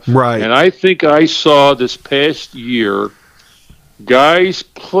placate them. Right. And I think I saw this past year guys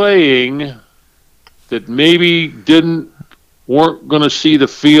playing that maybe weren't going to see the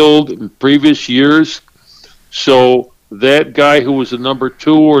field in previous years. So that guy who was the number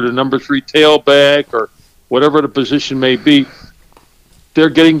 2 or the number 3 tailback or whatever the position may be, they're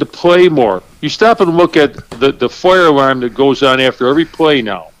getting to play more. You stop and look at the fire alarm that goes on after every play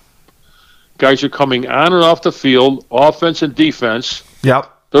now. Guys are coming on and off the field, offense and defense. Yep.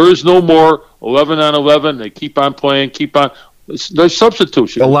 There is no more 11 on 11. They keep on playing, there's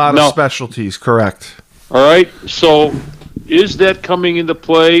substitution. A lot of specialties, correct. All right. So is that coming into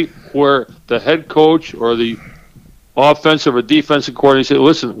play where the head coach or the offensive or defensive coordinator say,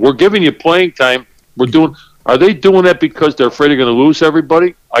 listen, we're giving you playing time. Are they doing that because they're afraid they're going to lose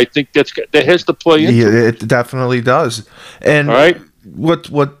everybody? I think that has to play into it. It definitely does. And all right.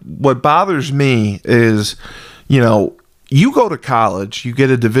 What bothers me is, you go to college, you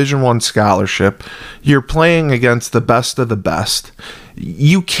get a Division I scholarship, you're playing against the best of the best.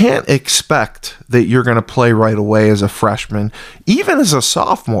 You can't expect that you're going to play right away as a freshman, even as a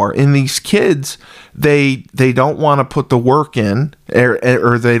sophomore. And these kids, they don't want to put the work in,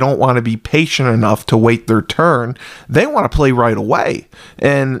 or they don't want to be patient enough to wait their turn. They want to play right away,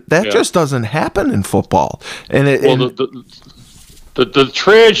 and that just doesn't happen in football. And the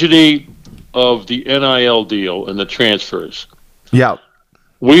tragedy of the NIL deal and the transfers. Yeah.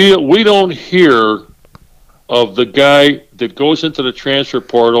 We don't hear of the guy that goes into the transfer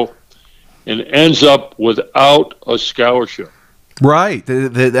portal and ends up without a scholarship. Right.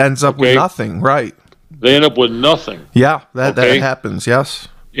 That ends up with nothing. Right. They end up with nothing. Yeah, that happens, yes.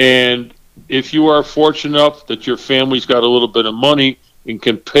 And if you are fortunate enough that your family's got a little bit of money and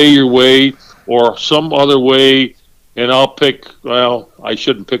can pay your way or some other way, and I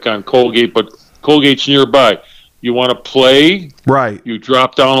shouldn't pick on Colgate, but Colgate's nearby. You want to play, right? You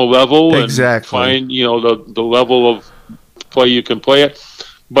drop down a level and find the level of play you can play at.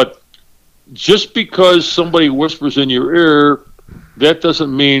 But just because somebody whispers in your ear, that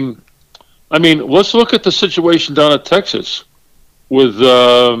doesn't mean. Let's look at the situation down at Texas with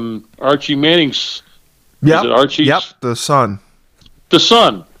Archie Manning's. Yep. Is it Archie? Yep. The son.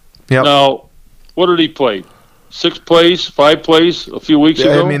 Yep. Now, what did he play? 6 plays, 5 plays a few weeks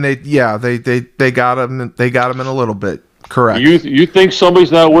ago. They got him. They got him in a little bit. Correct. You think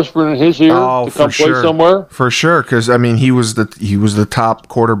somebody's not whispering in his ear to come play somewhere? For sure, because he was the top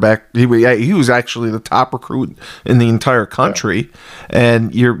quarterback. He was actually the top recruit in the entire country. Yeah.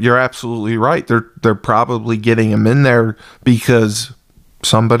 And you're absolutely right. They're probably getting him in there because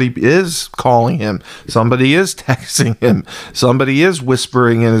somebody is calling him, somebody is texting him, somebody is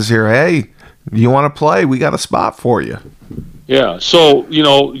whispering in his ear, hey, you want to play? We got a spot for you. Yeah. So,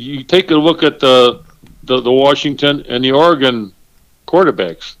 you take a look at the Washington and the Oregon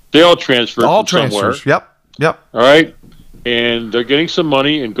quarterbacks. They all transferred all from transfers. somewhere. Yep. All right. And they're getting some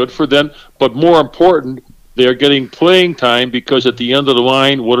money, and good for them. But more important, they're getting playing time, because at the end of the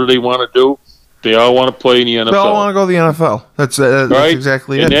line, what do they want to do? They all want to play in the NFL. They all want to go to the NFL. That's right?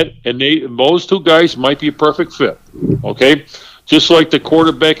 exactly it. Those two guys might be a perfect fit. Okay? Just like the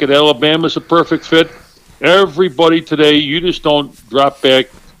quarterback at Alabama is a perfect fit. Everybody today, you just don't drop back,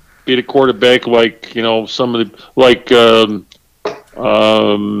 be the quarterback like, some of the,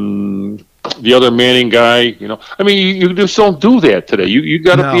 the other Manning guy, I mean, you just don't do that today. You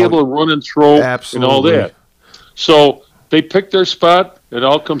got to be able to run and throw and all that. So they pick their spot. It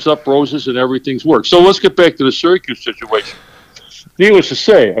all comes up roses and everything's worked. So let's get back to the Syracuse situation. Needless to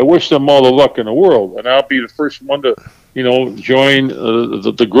say, I wish them all the luck in the world, and I'll be the first one to, join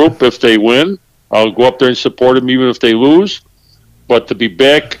the group if they win. I'll go up there and support them even if they lose. But to be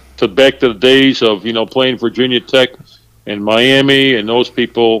back to the days of playing Virginia Tech and Miami and those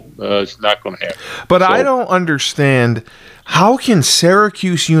people, it's not going to happen. But I don't understand, how can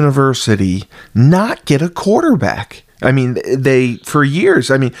Syracuse University not get a quarterback? I mean, for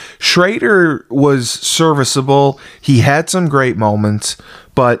years, Schrader was serviceable. He had some great moments,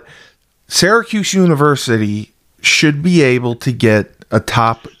 but Syracuse University should be able to get a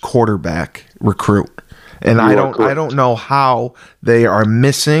top quarterback recruit. And I don't know how they are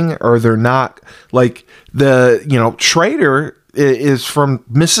missing, or they're not, like Schrader is from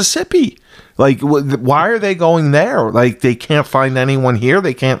Mississippi. Like, why are they going there? Like, they can't find anyone here.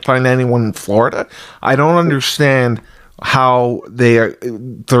 They can't find anyone in Florida. I don't understand how their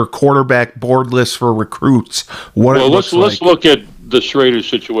quarterback board list for recruits. Let's look at the Schrader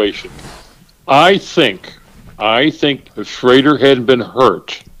situation. I think if Schrader hadn't been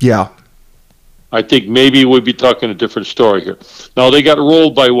hurt, I think maybe we'd be talking a different story here. Now, they got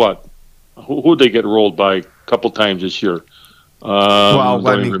rolled by what? Who'd they get rolled by a couple times this year?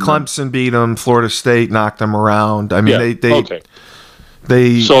 Clemson beat them. Florida State knocked them around.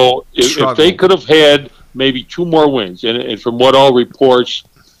 They so if they could have had maybe two more wins, and from what all reports,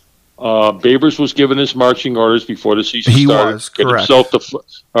 Babers was given his marching orders before the season started. He was, correct. All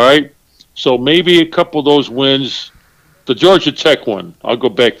right? So maybe a couple of those wins. The Georgia Tech one, I'll go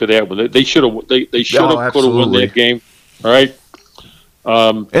back to that one. They should have. They should have could have won that game. All right.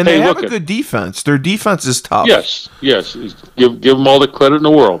 And they have a good defense. Their defense is tough. Yes. Give them all the credit in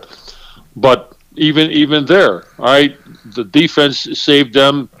the world. But even there, all right, the defense saved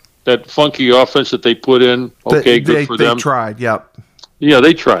them. That funky offense that they put in. Okay, good for them. They tried. Yep. Yeah,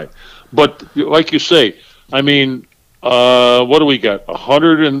 they tried. But like you say, what do we got?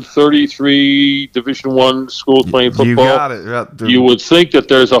 133 Division I schools playing football. You got it. You would think that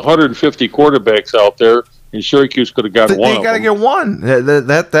there's 150 quarterbacks out there, and Syracuse could have gotten one. They got to get one.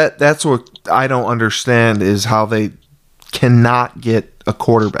 That's what I don't understand, is how they cannot get a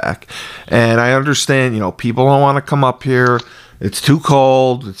quarterback. And I understand, people don't want to come up here. It's too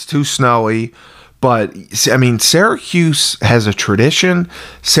cold. It's too snowy. But Syracuse has a tradition.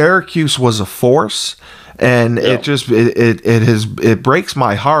 Syracuse was a force. And it breaks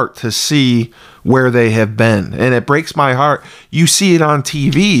my heart to see where they have been, and it breaks my heart. You see it on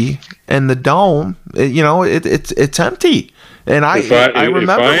TV, and the dome, it's empty. And I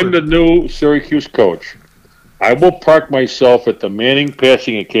remember, if I'm the new Syracuse coach, I will park myself at the Manning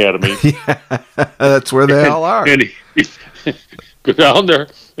Passing Academy. Yeah, that's where they all are. And go down there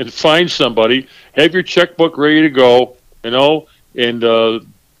and find somebody. Have your checkbook ready to go, and.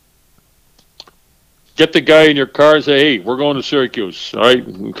 Get the guy in your car and say, hey, we're going to Syracuse. All right,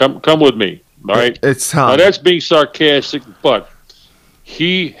 come with me. All right. It's time. Now, that's being sarcastic, but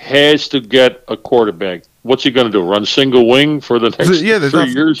he has to get a quarterback. What's he going to do? Run single wing for the next 3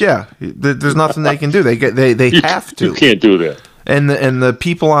 years? Yeah, there's nothing they can do. They have to. You can't do that. And the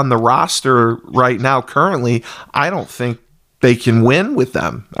people on the roster right now, currently, I don't think they can win with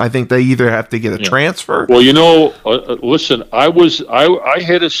them. I think they either have to get a transfer. Well, listen, I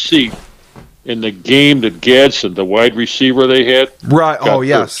had a seat in the game that Gadsden, the wide receiver they had. Right. Oh,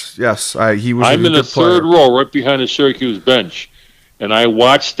 yes. He was I'm in the third row right behind the Syracuse bench, and I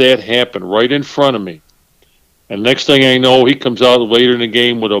watched that happen right in front of me. And next thing I know, he comes out later in the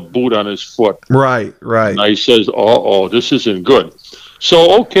game with a boot on his foot. Right. And I says, this isn't good.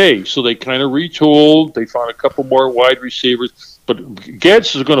 So they kind of retooled. They found a couple more wide receivers. But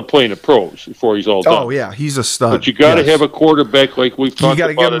Gadsden's going to play in the pros before he's all done. Oh, yeah. He's a stud. But you got to have a quarterback like we've talked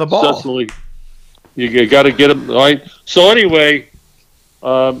about. You got to give him the ball. You got to get him right. So anyway,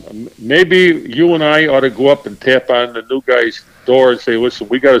 maybe you and I ought to go up and tap on the new guy's door and say, listen,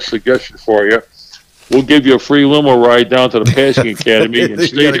 we got a suggestion for you. We'll give you a free limo ride down to the passing academy and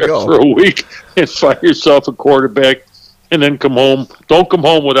stay there for a week and find yourself a quarterback and then come home. Don't come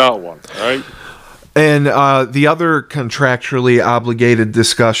home without one, all right? And the other contractually obligated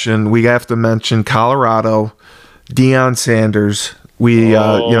discussion, we have to mention Colorado, Deion Sanders.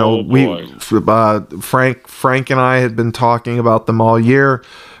 Frank and I had been talking about them all year.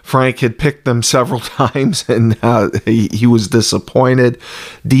 Frank had picked them several times, and he was disappointed.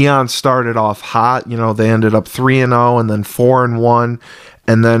 Deion started off hot. They ended up 3-0 and then 4-1.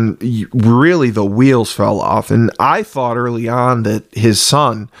 And then really the wheels fell off. And I thought early on that his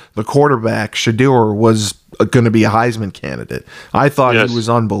son, the quarterback, Shedeur, was going to be a Heisman candidate. I thought he was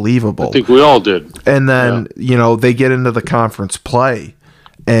unbelievable. I think we all did. And then, they get into the conference play,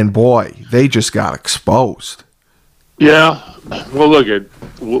 and boy, they just got exposed. Yeah. Well, look,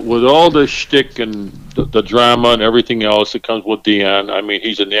 with all the shtick and the drama and everything else that comes with Deion, I mean,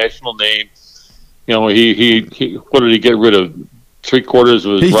 he's a national name. He what did he get rid of? 3/4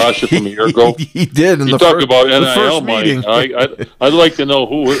 of his roster from a year ago. He did. You talk about NIL money. I'd like to know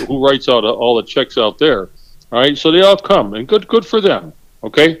who writes out all the checks out there. All right, so they all come, and good for them.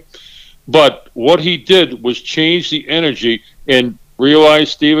 Okay, but what he did was change the energy and realize,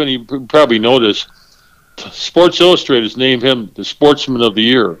 Stephen, you probably know this. Sports Illustrated's named him the Sportsman of the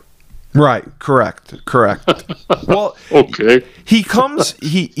Year. Right. Correct. Well, okay.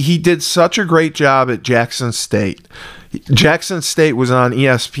 He did such a great job at Jackson State. Jackson State was on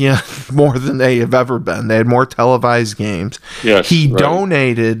ESPN more than they have ever been. They had more televised games. Yes, he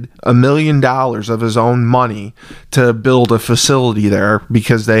donated $1 million of his own money to build a facility there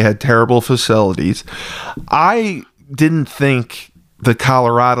because they had terrible facilities. I didn't think the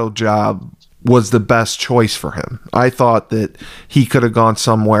Colorado job was the best choice for him. I thought that he could have gone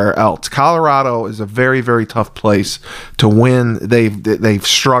somewhere else. Colorado is a very, very tough place to win. They've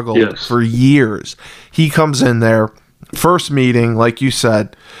struggled for years. He comes in there. First meeting, like you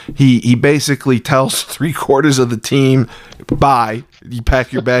said, he basically tells 3/4 of the team, bye, you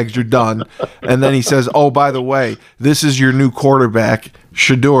pack your bags, you're done. And then he says, oh, by the way, this is your new quarterback,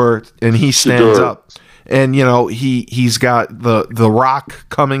 Shedeur, and he stands up. And, he's got the Rock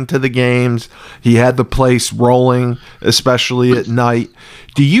coming to the games. He had the place rolling, especially at night.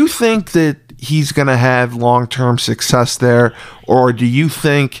 Do you think that he's going to have long-term success there, or do you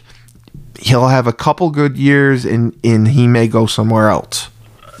think he'll have a couple good years and he may go somewhere else?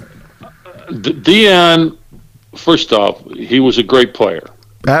 Deion, first off, he was a great player.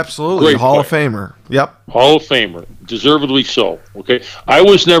 Absolutely. Great Hall player. of Famer. Yep. Hall of Famer. Deservedly so. Okay. I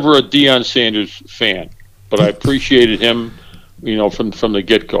was never a Deion Sanders fan, but I appreciated him, from the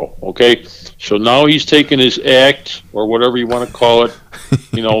get-go. Okay. So now he's taken his act, or whatever you want to call it,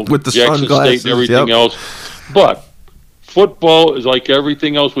 with the Jackson sunglasses, State and everything else. But football is like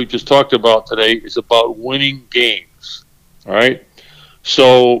everything else we just talked about today. It's about winning games. All right.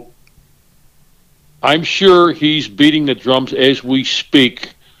 So I'm sure he's beating the drums as we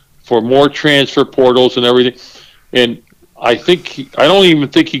speak for more transfer portals and everything. And I don't even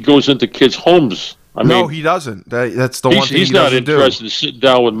think he goes into kids' homes. No, he doesn't. That's the one thing he's not interested in sitting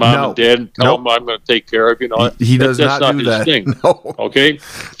down with mom and dad and tell them I'm going to take care of you. He does not do that. That's not his thing. No. Okay?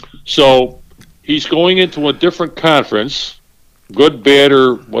 So he's going into a different conference, good, bad,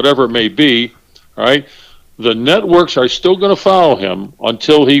 or whatever it may be, all right? The networks are still going to follow him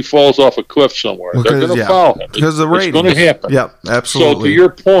until he falls off a cliff somewhere. They're going to follow him. Because the ratings. It's going to happen. Yep, absolutely. So to your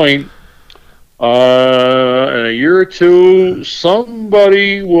point, in a year or two,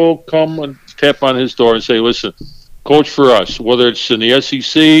 somebody will come and tap on his door and say, listen, coach for us, whether it's in the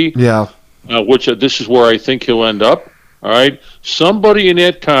SEC, which this is where I think he'll end up, all right? Somebody in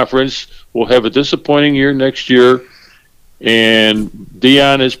that conference will have a disappointing year next year, and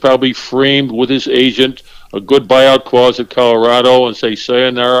Deion is probably framed with his agent a good buyout clause at Colorado and say,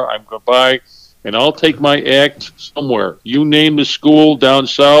 sayonara, I'm goodbye, and I'll take my act somewhere. You name the school down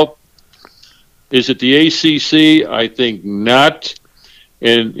south. Is it the ACC? I think not.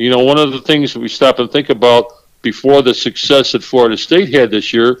 And, one of the things we stop and think about before the success that Florida State had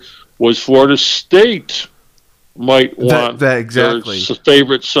this year was Florida State might want their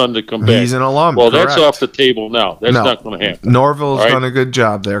favorite son to come back. He's an alum. Well, correct. That's off the table now. That's not going to happen. Norville's done a good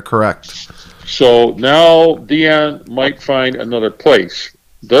job there, correct. So now Deion might find another place.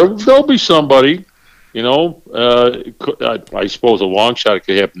 There'll be somebody, I suppose a long shot it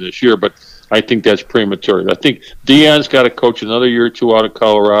could happen this year, but I think that's premature. I think Deion's got to coach another year or two out of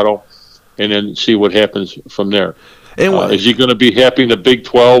Colorado and then see what happens from there. Is he going to be happy in the Big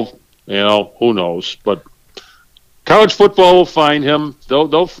 12? Who knows? But college football will find him.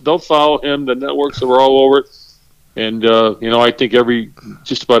 They'll follow him. The networks are all over it. And I think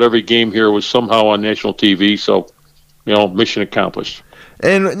just about every game here was somehow on national TV. So, mission accomplished.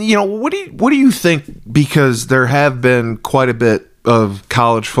 And what do you think? Because there have been quite a bit of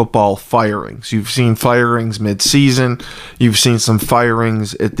college football firings. You've seen firings mid-season. You've seen some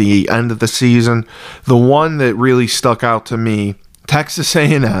firings at the end of the season. The one that really stuck out to me, Texas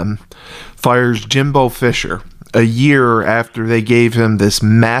A&M fires Jimbo Fisher a year after they gave him this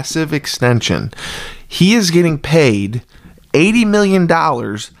massive extension. He is getting paid $80 million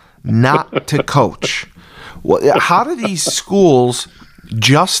not to coach. How do these schools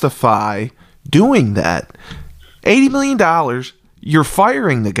justify doing that? $80 million, you're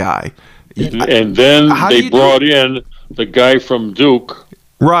firing the guy. And then they brought in the guy from Duke.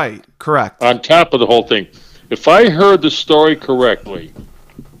 Right, correct. On top of the whole thing. If I heard the story correctly,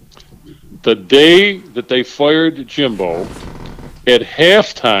 the day that they fired Jimbo, at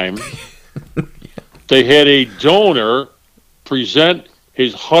halftime, they had a donor present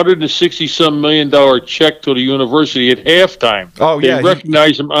his $160-some million check to the university at halftime. Oh, yeah. They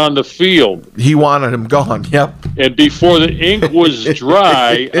recognized him on the field. He wanted him gone, yep. And before the ink was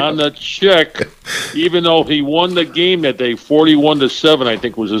dry on the check, even though he won the game that day, 41-7, I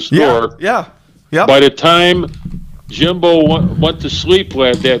think was the score. Yeah. By the time Jimbo went to sleep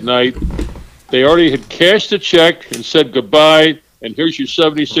that night, they already had cashed the check and said goodbye, and here's your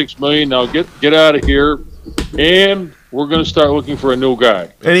 $76 million. Now get out of here, and we're going to start looking for a new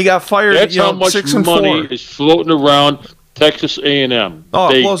guy. And he got fired. That's how much money is floating around Texas A&M. Oh,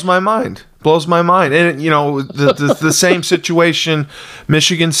 it blows my mind. And the same situation,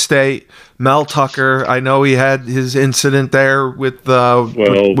 Michigan State, Mel Tucker. I know he had his incident there with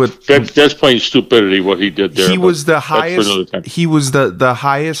that's plain stupidity what he did there. He was the highest. He was the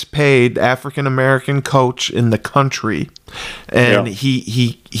highest paid African American coach in the country, and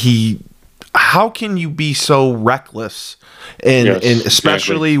he. How can you be so reckless, and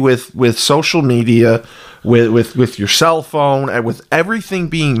especially with social media, with your cell phone, and with everything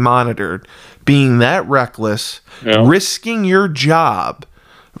being monitored, being that reckless, risking your job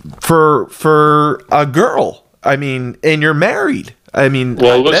for a girl? I mean, and you're married. I mean,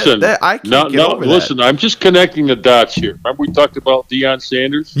 listen. I can't get over that. Listen, I'm just connecting the dots here. Remember we talked about Deion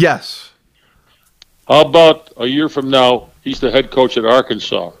Sanders? Yes. How about a year from now, he's the head coach at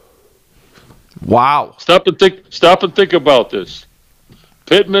Arkansas? Wow. Stop and think about this.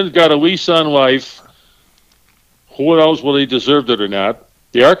 Pittman's got a lease on life. Who knows whether he deserved it or not?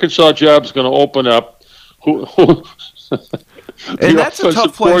 The Arkansas job's going to open up. And that's a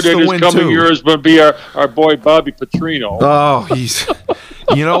tough place to win, coming year is going to be our boy Bobby Petrino. Oh, he's...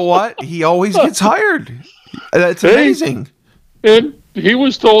 You know what? He always gets hired. That's amazing. And he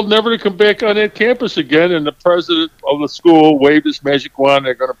was told never to come back on that campus again, and the president of the school waved his magic wand.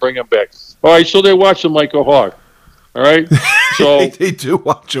 They're going to bring him back. All right, so they watch him like a hawk. All right? So they do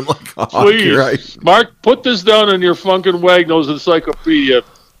watch him like a hawk. Please, right. Mark, put this down in your Funkin' Wagnalls encyclopedia.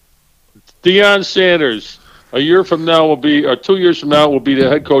 Deion Sanders, a year from now will be, or 2 years from now, will be the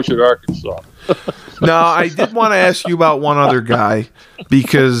head coach at Arkansas. Now, I did want to ask you about one other guy,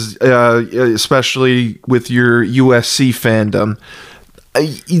 because especially with your USC fandom,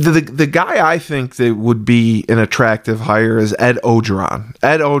 the guy I think that would be an attractive hire is Ed Orgeron.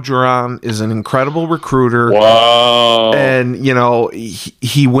 Ed Orgeron is an incredible recruiter. Wow. And,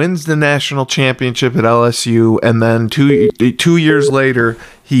 he wins the national championship at LSU, and then two years later,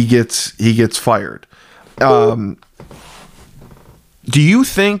 he gets fired. Do you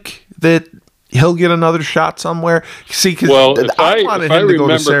think that he'll get another shot somewhere? See, because I wanted him to go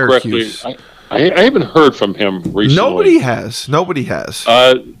to Syracuse. I haven't heard from him recently. Nobody has.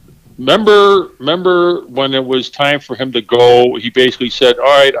 Remember when it was time for him to go, he basically said, all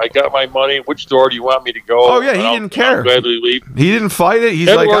right, I got my money. Which door do you want me to go? Oh, yeah, he didn't care. I'll gladly leave. He didn't fight it. He's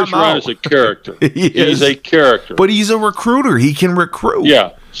Ed like, Orgeron I'm out. is a character. He's a character. But he's a recruiter. He can recruit.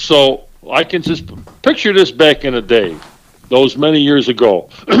 Yeah, so I can just picture this back in the day, those many years ago.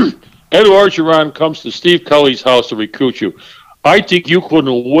 Ed Orgeron comes to Steve Kelly's house to recruit you. I think you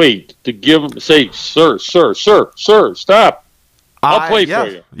couldn't wait to say, sir, stop. I'll play for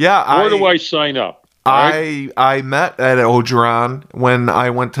you. Yeah. Where do I sign up? I met Ed Orgeron when I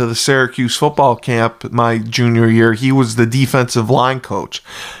went to the Syracuse football camp my junior year. He was the defensive line coach,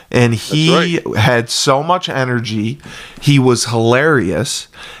 and he had so much energy. He was hilarious,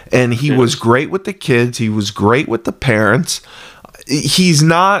 and he was great with the kids. He was great with the parents. He's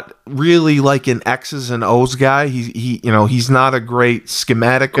not really like an X's and O's guy. He's not a great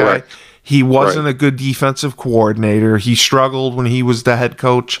schematic guy. He wasn't a good defensive coordinator. He struggled when he was the head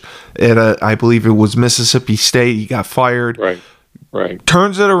coach at I believe it was Mississippi State. He got fired. Right.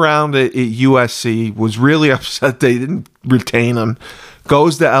 Turns it around at USC. Was really upset they didn't retain him.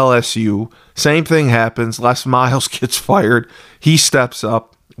 Goes to LSU. Same thing happens. Les Miles gets fired. He steps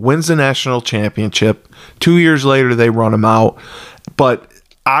up, wins the national championship. 2 years later, they run him out. But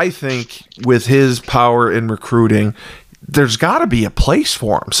I think with his power in recruiting, there's got to be a place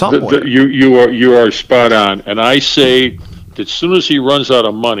for him somewhere. You are spot on. And I say that as soon as he runs out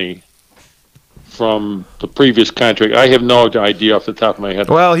of money from the previous contract, I have no idea off the top of my head.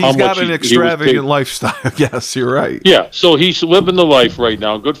 Well, he's got an extravagant lifestyle. Yes, you're right. Yeah, so he's living the life right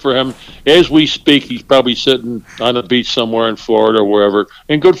now. Good for him. As we speak, he's probably sitting on a beach somewhere in Florida or wherever,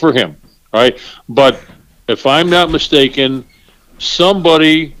 and good for him, right? But if I'm not mistaken,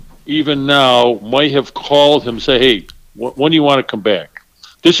 somebody even now might have called him and say, hey, when do you want to come back?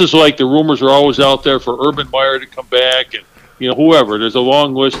 This is like the rumors are always out there for Urban Meyer to come back and whoever. There's a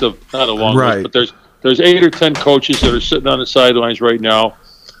long list of, not a long list, but there's 8 or 10 coaches that are sitting on the sidelines right now.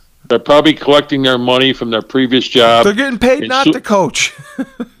 They're probably collecting their money from their previous job. They're getting paid not to coach.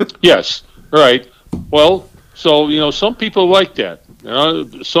 Yes, right. Well, so, some people like that.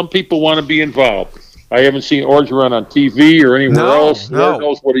 Some people want to be involved. I haven't seen Orgeron on TV or anywhere else. Lord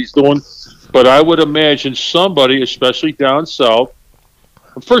knows what he's doing. But I would imagine somebody, especially down south,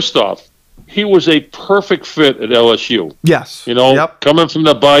 first off, he was a perfect fit at LSU. Yes. Coming from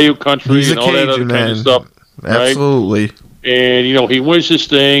the Bayou country He's and all that other kind of stuff. Absolutely. Right? And, he wins this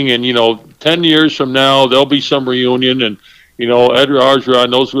thing, and, 10 years from now, there'll be some reunion, and, Ed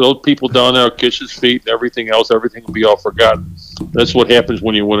Orgeron, those people down there will kiss his feet and everything else. Everything will be all forgotten. That's what happens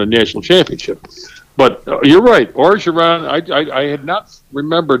when you win a national championship. But you're right. Orgeron, I had not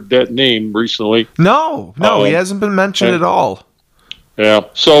remembered that name recently. No, he hasn't been mentioned at all. Yeah,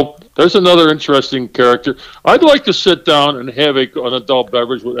 so there's another interesting character. I'd like to sit down and have an adult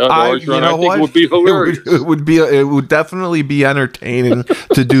beverage with Ed Orgeron. I think it would be hilarious. It would definitely be entertaining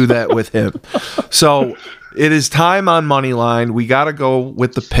to do that with him. So it is time on Moneyline. We got to go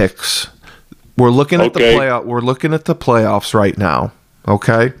with the picks. We're looking at the playoff. We're looking at the playoffs right now.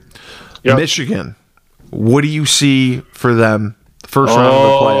 Okay, yep. Michigan. What do you see for them? First round of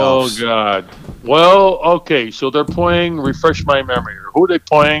the playoffs. Oh, God. Well, okay, so they're playing, refresh my memory here. Who are they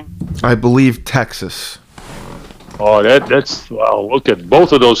playing? I believe Texas. Oh, that's, wow, look at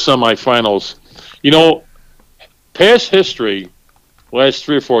both of those semifinals. Past history, last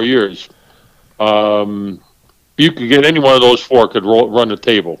 3 or 4 years, you could get any one of those 4 could run the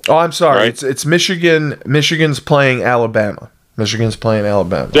table. Oh, I'm sorry. Right? It's Michigan. Michigan's playing Alabama.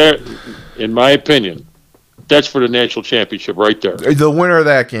 In my opinion, that's for the national championship right there. The winner of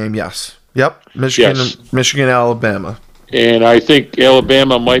that game, yes. Yep. Michigan, Alabama. And I think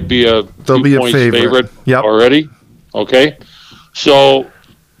Alabama might be a favorite already. Okay. So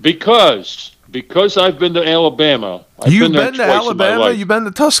because I've been to Alabama, You've been to Alabama? You've been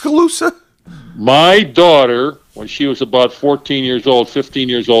to Tuscaloosa? My daughter, when she was about 15 years old,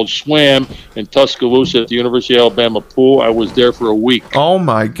 swam in Tuscaloosa at the University of Alabama pool. I was there for a week. Oh,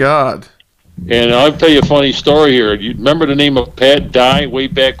 my God. And I'll tell you a funny story here. You remember the name of Pat Dye way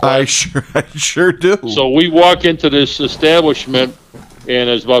back when? I sure do. So we walk into this establishment, and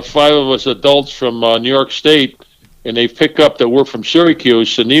there's about 5 of us adults from New York State, and they pick up that we're from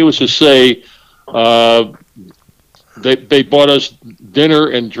Syracuse. And needless to say, they bought us dinner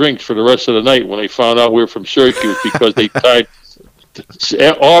and drinks for the rest of the night when they found out we were from Syracuse because they tied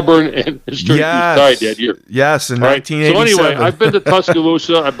Auburn and Syracuse tied that year. Yes, in 1987. So anyway, I've been to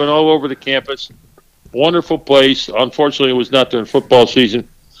Tuscaloosa. I've been all over the campus. Wonderful place. Unfortunately, it was not during football season.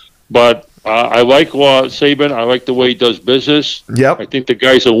 But I like Saban. I like the way he does business. Yep. I think the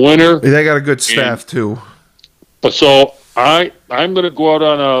guy's a winner. They got a good staff, too. But so I'm going to go out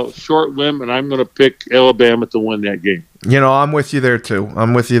on a short limb, and I'm going to pick Alabama to win that game. I'm with you there, too.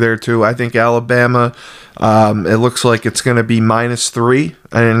 I think Alabama, it looks like it's going to be -3,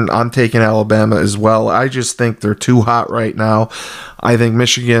 and I'm taking Alabama as well. I just think they're too hot right now. I think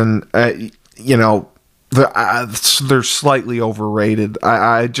Michigan, they're slightly overrated.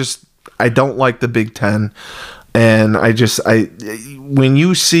 I don't like the Big Ten, and when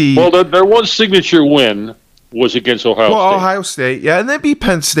you see... Well, their one signature win was against Ohio State. Ohio State, yeah, and they beat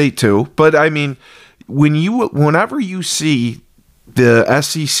Penn State, too. But, I mean... Whenever you see the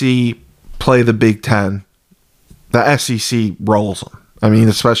SEC play the Big Ten, the SEC rolls them. I mean,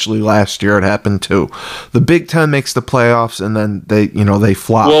 especially last year, it happened too. The Big Ten makes the playoffs, and then they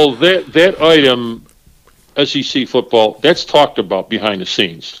flop. Well, that item, SEC football, that's talked about behind the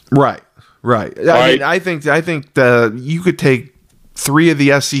scenes. Right. I mean, I think you could take 3 of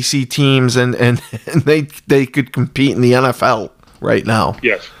the SEC teams, and they could compete in the NFL right now.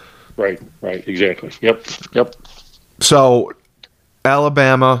 Yes, right, exactly. Yep. So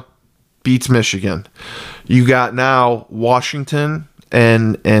Alabama beats Michigan. You got now Washington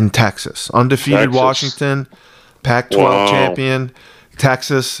and Texas. Undefeated Washington, Pac-12 champion.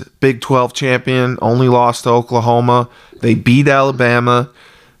 Texas, Big 12 champion, only lost to Oklahoma. They beat Alabama.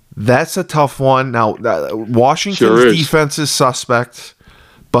 That's a tough one. Now, Washington's defense is suspect,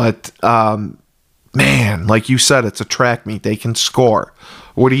 but, man, like you said, it's a track meet. They can score.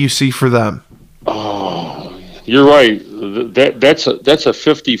 What do you see for them? Oh, you're right. That's a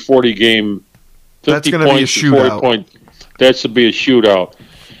 50-40 game. 50 that's going to be a shootout. That's to be a shootout.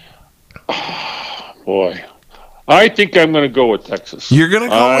 Oh, boy. I think I'm going to go with Texas. You're going to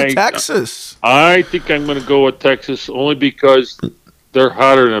go with Texas? I think I'm going to go with Texas only because they're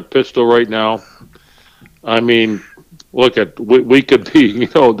hotter than a pistol right now. I mean, look at we could be,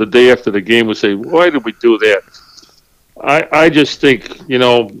 the day after the game would say, why did we do that? I just think,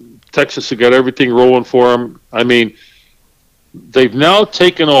 Texas has got everything rolling for them. I mean, they've now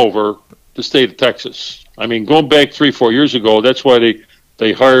taken over the state of Texas. I mean, going back 3-4 years ago, that's why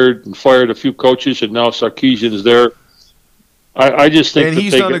they hired and fired a few coaches, and now Sarkisian is there. I just think and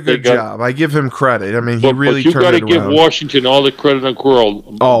he's done a good job. I give him credit. I mean, he really turned it around. You got to give Washington all the credit in the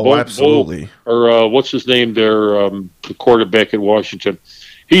world. Oh, absolutely. Or what's his name there, the quarterback at Washington.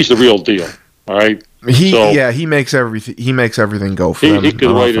 He's the real deal, all right? He makes everything. He makes everything go for them. He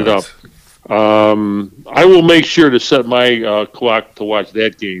can light it up. I will make sure to set my clock to watch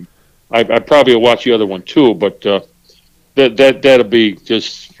that game. I probably will watch the other one too, but that'll be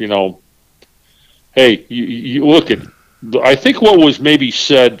just, hey, you look at, I think what was maybe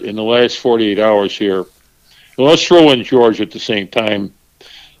said in the last 48 hours here, and let's throw in Georgia at the same time.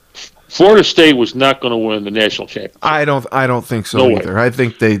 Florida State was not going to win the national championship. I don't think so either. I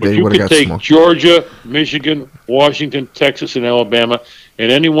think they would have got smoked. You could take Georgia, Michigan, Washington, Texas, and Alabama,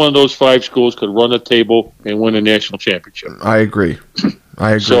 and any one of those 5 schools could run the table and win a national championship. I agree.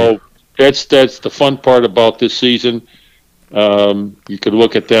 So that's the fun part about this season. You could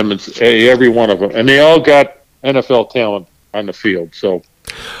look at them and say, every one of them, and they all got NFL talent on the field. So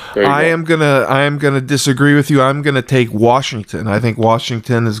I am gonna disagree with you. I'm gonna take Washington. I think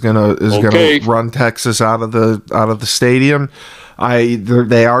Washington is gonna run Texas out of the stadium.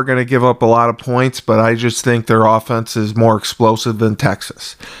 They are going to give up a lot of points, but I just think their offense is more explosive than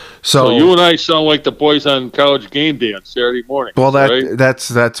Texas. So you and I sound like the boys on College Game Day on Saturday morning. Well, right?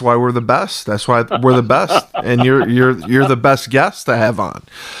 that's why we're the best. That's why we're the best, and you're the best guest to have on.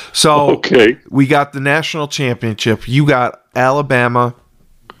 So we got the national championship. You got Alabama,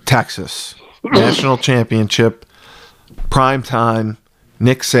 Texas national championship, prime time.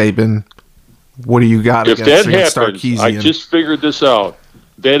 Nick Saban. What do you got if against that happens, Sarkisian? I just figured this out.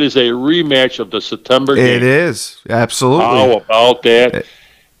 That is a rematch of the September game. It is. Absolutely. How about that?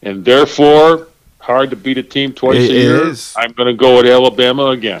 And therefore, hard to beat a team twice a year. Is. I'm going to go with Alabama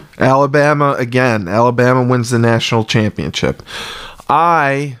again. Alabama again. Alabama wins the national championship.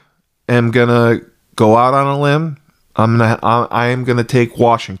 I am going to go out on a limb. I am going to take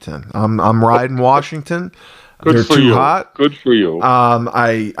Washington. I'm riding Washington. They're too hot. Good for you.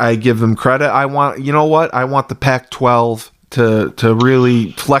 I give them credit. I want the Pac-12 to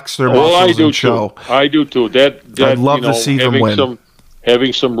really flex their muscles and show. I do too. I'd love to see them win.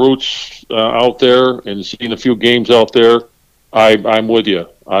 Having some roots out there and seeing a few games out there, I'm with you.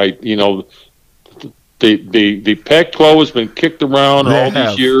 The Pac-12 has been kicked around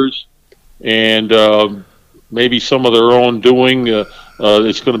these years, and maybe some of their own doing.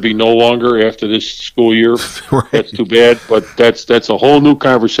 It's going to be no longer after this school year. Right. That's too bad, but that's a whole new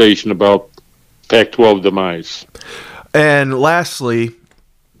conversation about Pac-12 demise. And lastly,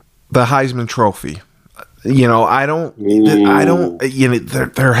 the Heisman Trophy. There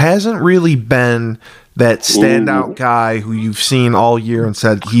hasn't really been that standout guy who you've seen all year and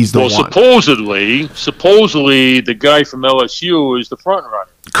said he's the one. Supposedly the guy from LSU is the front runner.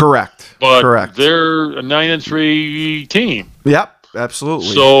 Correct. But they're a 9-3 team. Yep.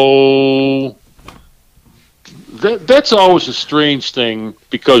 Absolutely. So that's always a strange thing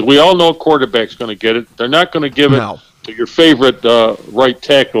because we all know a quarterback's going to get it. They're not going to give it to your favorite right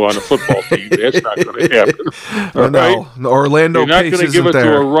tackle on a football team. That's not going to happen. No, Orlando Pace isn't there. You're not going to give it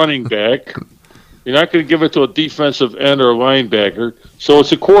to a running back. You're not going to give it to a defensive end or a linebacker. So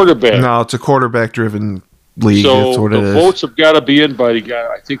it's a quarterback. No, it's a quarterback-driven league. So that's what the votes have got to be in by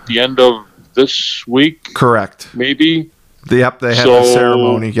the end of this week. Correct. Maybe. Yep, they have the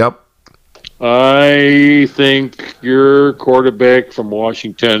ceremony. Yep. I think your quarterback from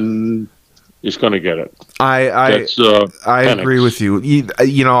Washington is going to get it. I agree with you.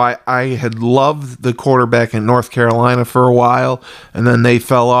 I had loved the quarterback in North Carolina for a while, and then they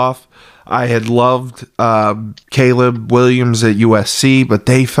fell off. I had loved Caleb Williams at USC, but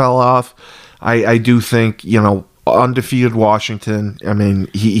they fell off. I do think, undefeated Washington. I mean,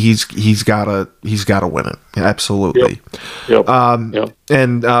 he's got to win it. Absolutely. Yep.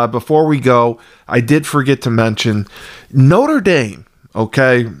 And before we go, I did forget to mention Notre Dame.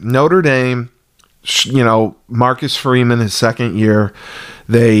 Okay, Notre Dame. Marcus Freeman, his second year,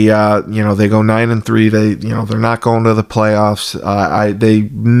 they go 9-3. They're not going to the playoffs. They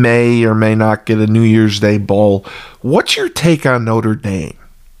may or may not get a New Year's Day bowl. What's your take on Notre Dame?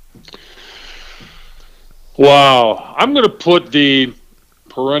 Wow, I'm going to put the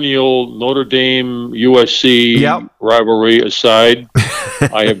perennial Notre Dame USC rivalry aside.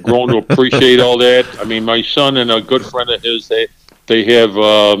 I have grown to appreciate all that. I mean, my son and a good friend of his, they have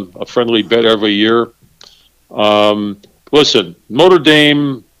a friendly bet every year. Listen, Notre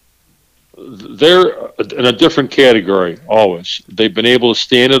Dame, they're in a different category always. They've been able to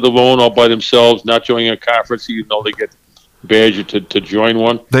stand it alone all by themselves, not joining a conference, even though they get badgered to join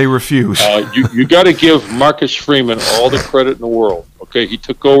one. They refuse. You got to give Marcus Freeman all the credit in the world. Okay, he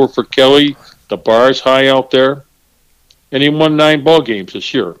took over for Kelly. The bar's high out there, and he won 9 ball games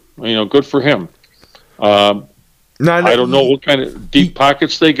this year. Good for him. I don't know what kind of deep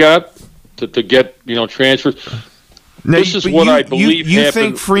pockets they got to get transfers. This is what I believe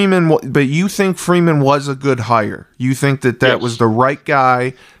happened. You think Freeman was a good hire? You think that Yes. was the right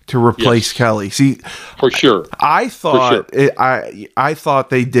guy to replace Kelly? See, for sure. I thought I thought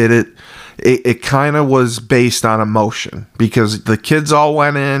they did it. It kind of was based on emotion because the kids all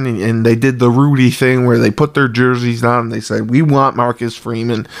went in and they did the Rudy thing where they put their jerseys on and they said, "We want Marcus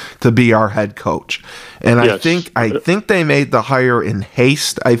Freeman to be our head coach." And I think they made the hire in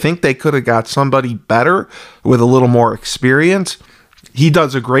haste. I think they could have got somebody better with a little more experience. He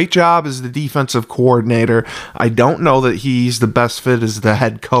does a great job as the defensive coordinator. I don't know that he's the best fit as the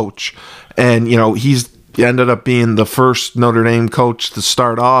head coach. And, he's ended up being the first Notre Dame coach to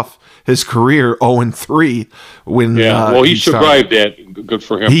start off his career 0-3 when he survived that. Good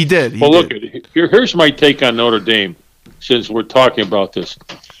for him. He did. Look, here's my take on Notre Dame since we're talking about this.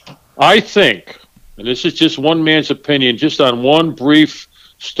 I think, and this is just one man's opinion, just on one brief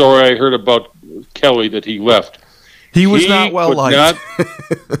story I heard about Kelly that he left. He was not well liked.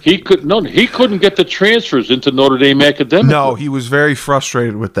 He couldn't get the transfers into Notre Dame academically. No, he was very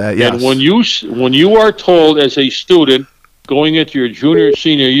frustrated with that. Yes. And when you are told as a student going into your junior or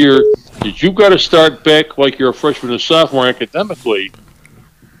senior year that you've got to start back like you're a freshman or sophomore academically,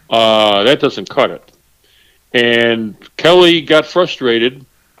 that doesn't cut it. And Kelly got frustrated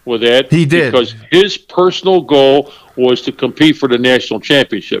with that. He did. Because his personal goal was to compete for the national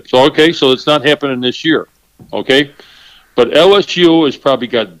championship. So it's not happening this year. Okay, but LSU has probably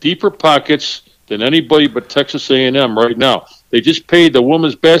got deeper pockets than anybody but Texas A&M right now. They just paid the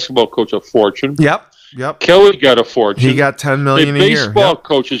women's basketball coach a fortune. Yep. Kelly got a fortune. He got $10 million a year. The baseball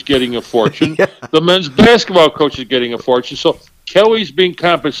coach is getting a fortune. The men's basketball coach is getting a fortune. So Kelly's being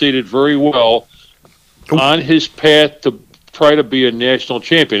compensated very well on his path to try to be a national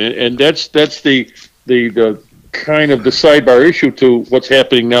champion, and that's the kind of the sidebar issue to what's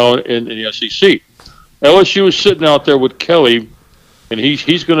happening now in the SEC. LSU is sitting out there with Kelly, and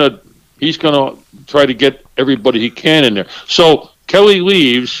he's gonna try to get everybody he can in there. So Kelly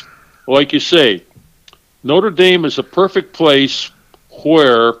leaves, like you say. Notre Dame is a perfect place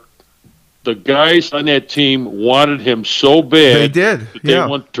where the guys on that team wanted him so bad. They did. They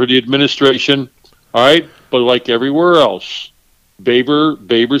went to the administration. All right, but like everywhere else,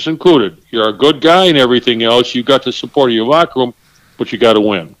 Babers included. You're a good guy and everything else. You got the support of your locker room, but you got to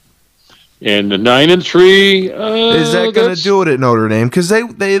win. And the 9-3 is that going to do it at Notre Dame? Because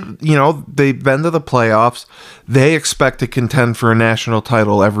they've been to the playoffs. They expect to contend for a national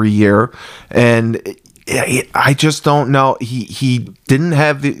title every year, and I just don't know. He didn't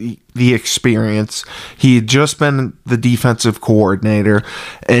have the experience. He had just been the defensive coordinator,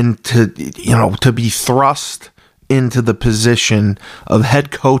 and to be thrust into the position of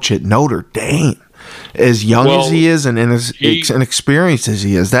head coach at Notre Dame, as young as he is and as inexperienced as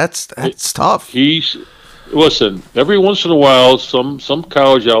he is, that's tough. Listen, every once in a while, some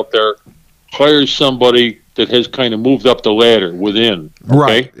college out there hires somebody that has kind of moved up the ladder within. Okay?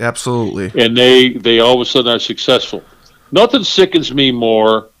 Right, absolutely. And they all of a sudden are successful. Nothing sickens me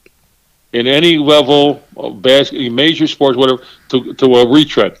more in any level of major sports, whatever, to a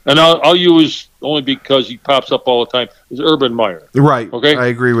retread. And I'll use, only because he pops up all the time, is Urban Meyer. Right. Okay. I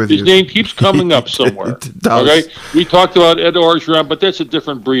agree with His you. His name keeps coming up somewhere. It does. Okay. We talked about Ed Orgeron, but that's a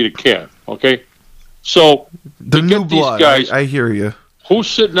different breed of cat. Okay. So the new blood. Guys, I hear you. Who's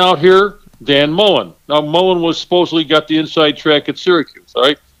sitting out here? Dan Mullen. Now, Mullen was supposedly got the inside track at Syracuse. All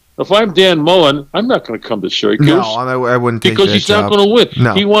right. If I'm Dan Mullen, I'm not going to come to Syracuse. No, I wouldn't take that because he's not going to win.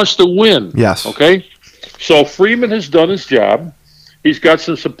 No. He wants to win. Yes. Okay? So Freeman has done his job. He's got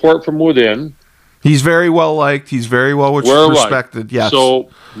some support from within. He's very well liked. He's very well respected. Yes. So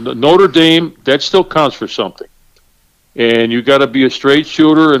Notre Dame, that still counts for something. And you got to be a straight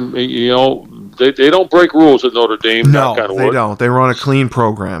shooter, and they don't break rules at Notre Dame. No, they don't. They run a clean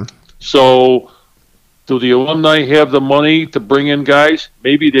program. So do the alumni have the money to bring in guys?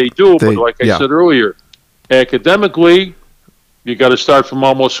 Maybe they do, but like I said earlier, academically, you got to start from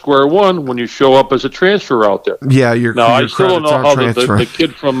almost square one when you show up as a transfer out there. Yeah, I still don't know how the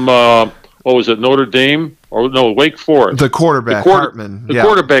kid from was it Notre Dame or no Wake Forest, the quarterback Hartman, the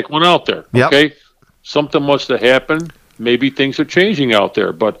quarterback went out there. Yep. Okay, something must have happened. Maybe things are changing out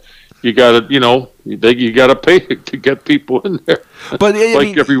there, but you got to, you got to pay to get people in there. But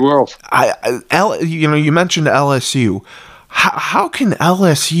everywhere else. You mentioned LSU. How can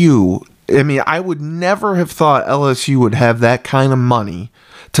LSU? I mean, I would never have thought LSU would have that kind of money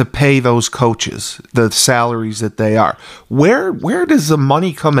to pay those coaches the salaries that they are. Where does the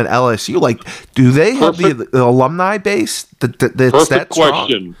money come at LSU? Like, do they have the alumni base that's that strong?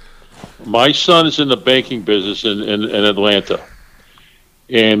 Question. My son is in the banking business in Atlanta.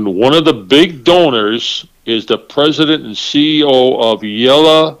 And one of the big donors is the president and CEO of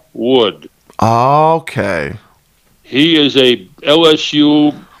Yella Wood. Okay. He is a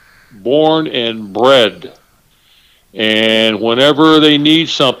LSU born and bred. And whenever they need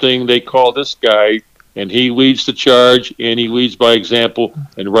something, they call this guy, and he leads the charge, and he leads by example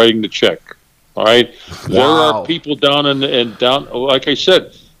in writing the check. All right? Wow. There are people down like I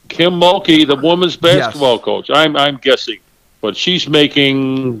said, Kim Mulkey, the women's basketball coach, I'm guessing. But she's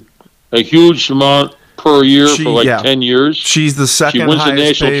making a huge amount per year for 10 years. She's the second highest paid. She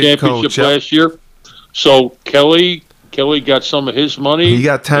wins the national championship last year. So Kelly got some of his money. He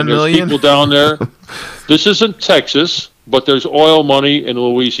got $10 million. People down there. This isn't Texas, but there's oil money in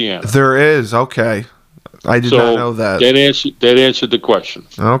Louisiana. There is. Okay. I did not know that. That answered the question.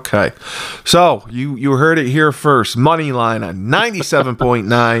 Okay. So, you heard it here first. Moneyline on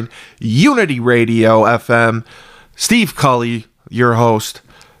 97.9 Unity Radio FM. Steve Cully, your host.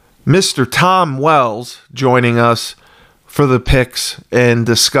 Mr. Tom Wells joining us for the picks and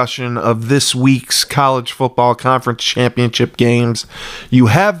discussion of this week's college football conference championship games. You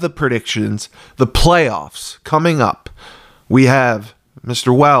have the predictions, the playoffs coming up. We have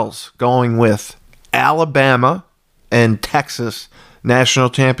Mr. Wells going with Alabama and Texas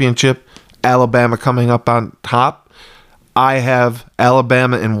national championship. Alabama coming up on top. I have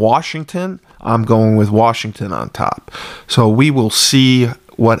Alabama and Washington. I'm going with Washington on top. So we will see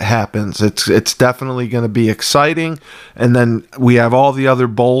what happens. It's definitely going to be exciting. And then we have all the other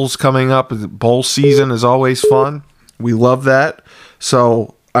bowls coming up. Bowl season is always fun. We love that.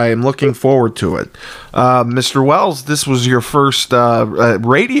 So I am looking forward to it. Mr. Wells, this was your first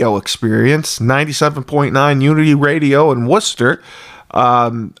radio experience, 97.9 Unity Radio in Worcester.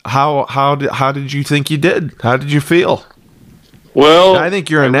 How did you think you did? How did you feel? Well, I think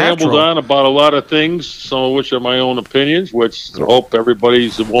you're a natural. I rambled on about a lot of things, some of which are my own opinions, which I hope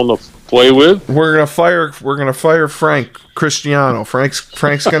everybody's willing to play with. We're gonna fire Frank Cristiano. Frank's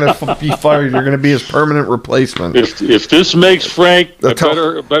gonna be fired. You're gonna be his permanent replacement. If this makes Frank a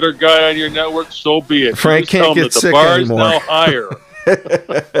better guy on your network, so be it. Frank can't get sick anymore. The bar is now higher.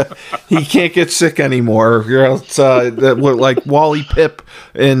 He can't get sick anymore. You're like Wally Pipp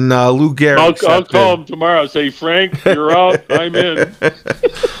and Lou Gehrig. I'll call him tomorrow. Say, Frank, you're out. I'm in.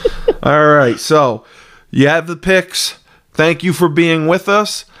 All right. So you have the picks. Thank you for being with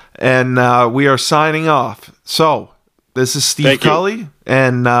us, and we are signing off. So this is Steve Cully,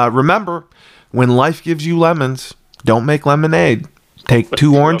 and remember, when life gives you lemons, don't make lemonade. Take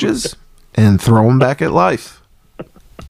 2 oranges and throw them back at life.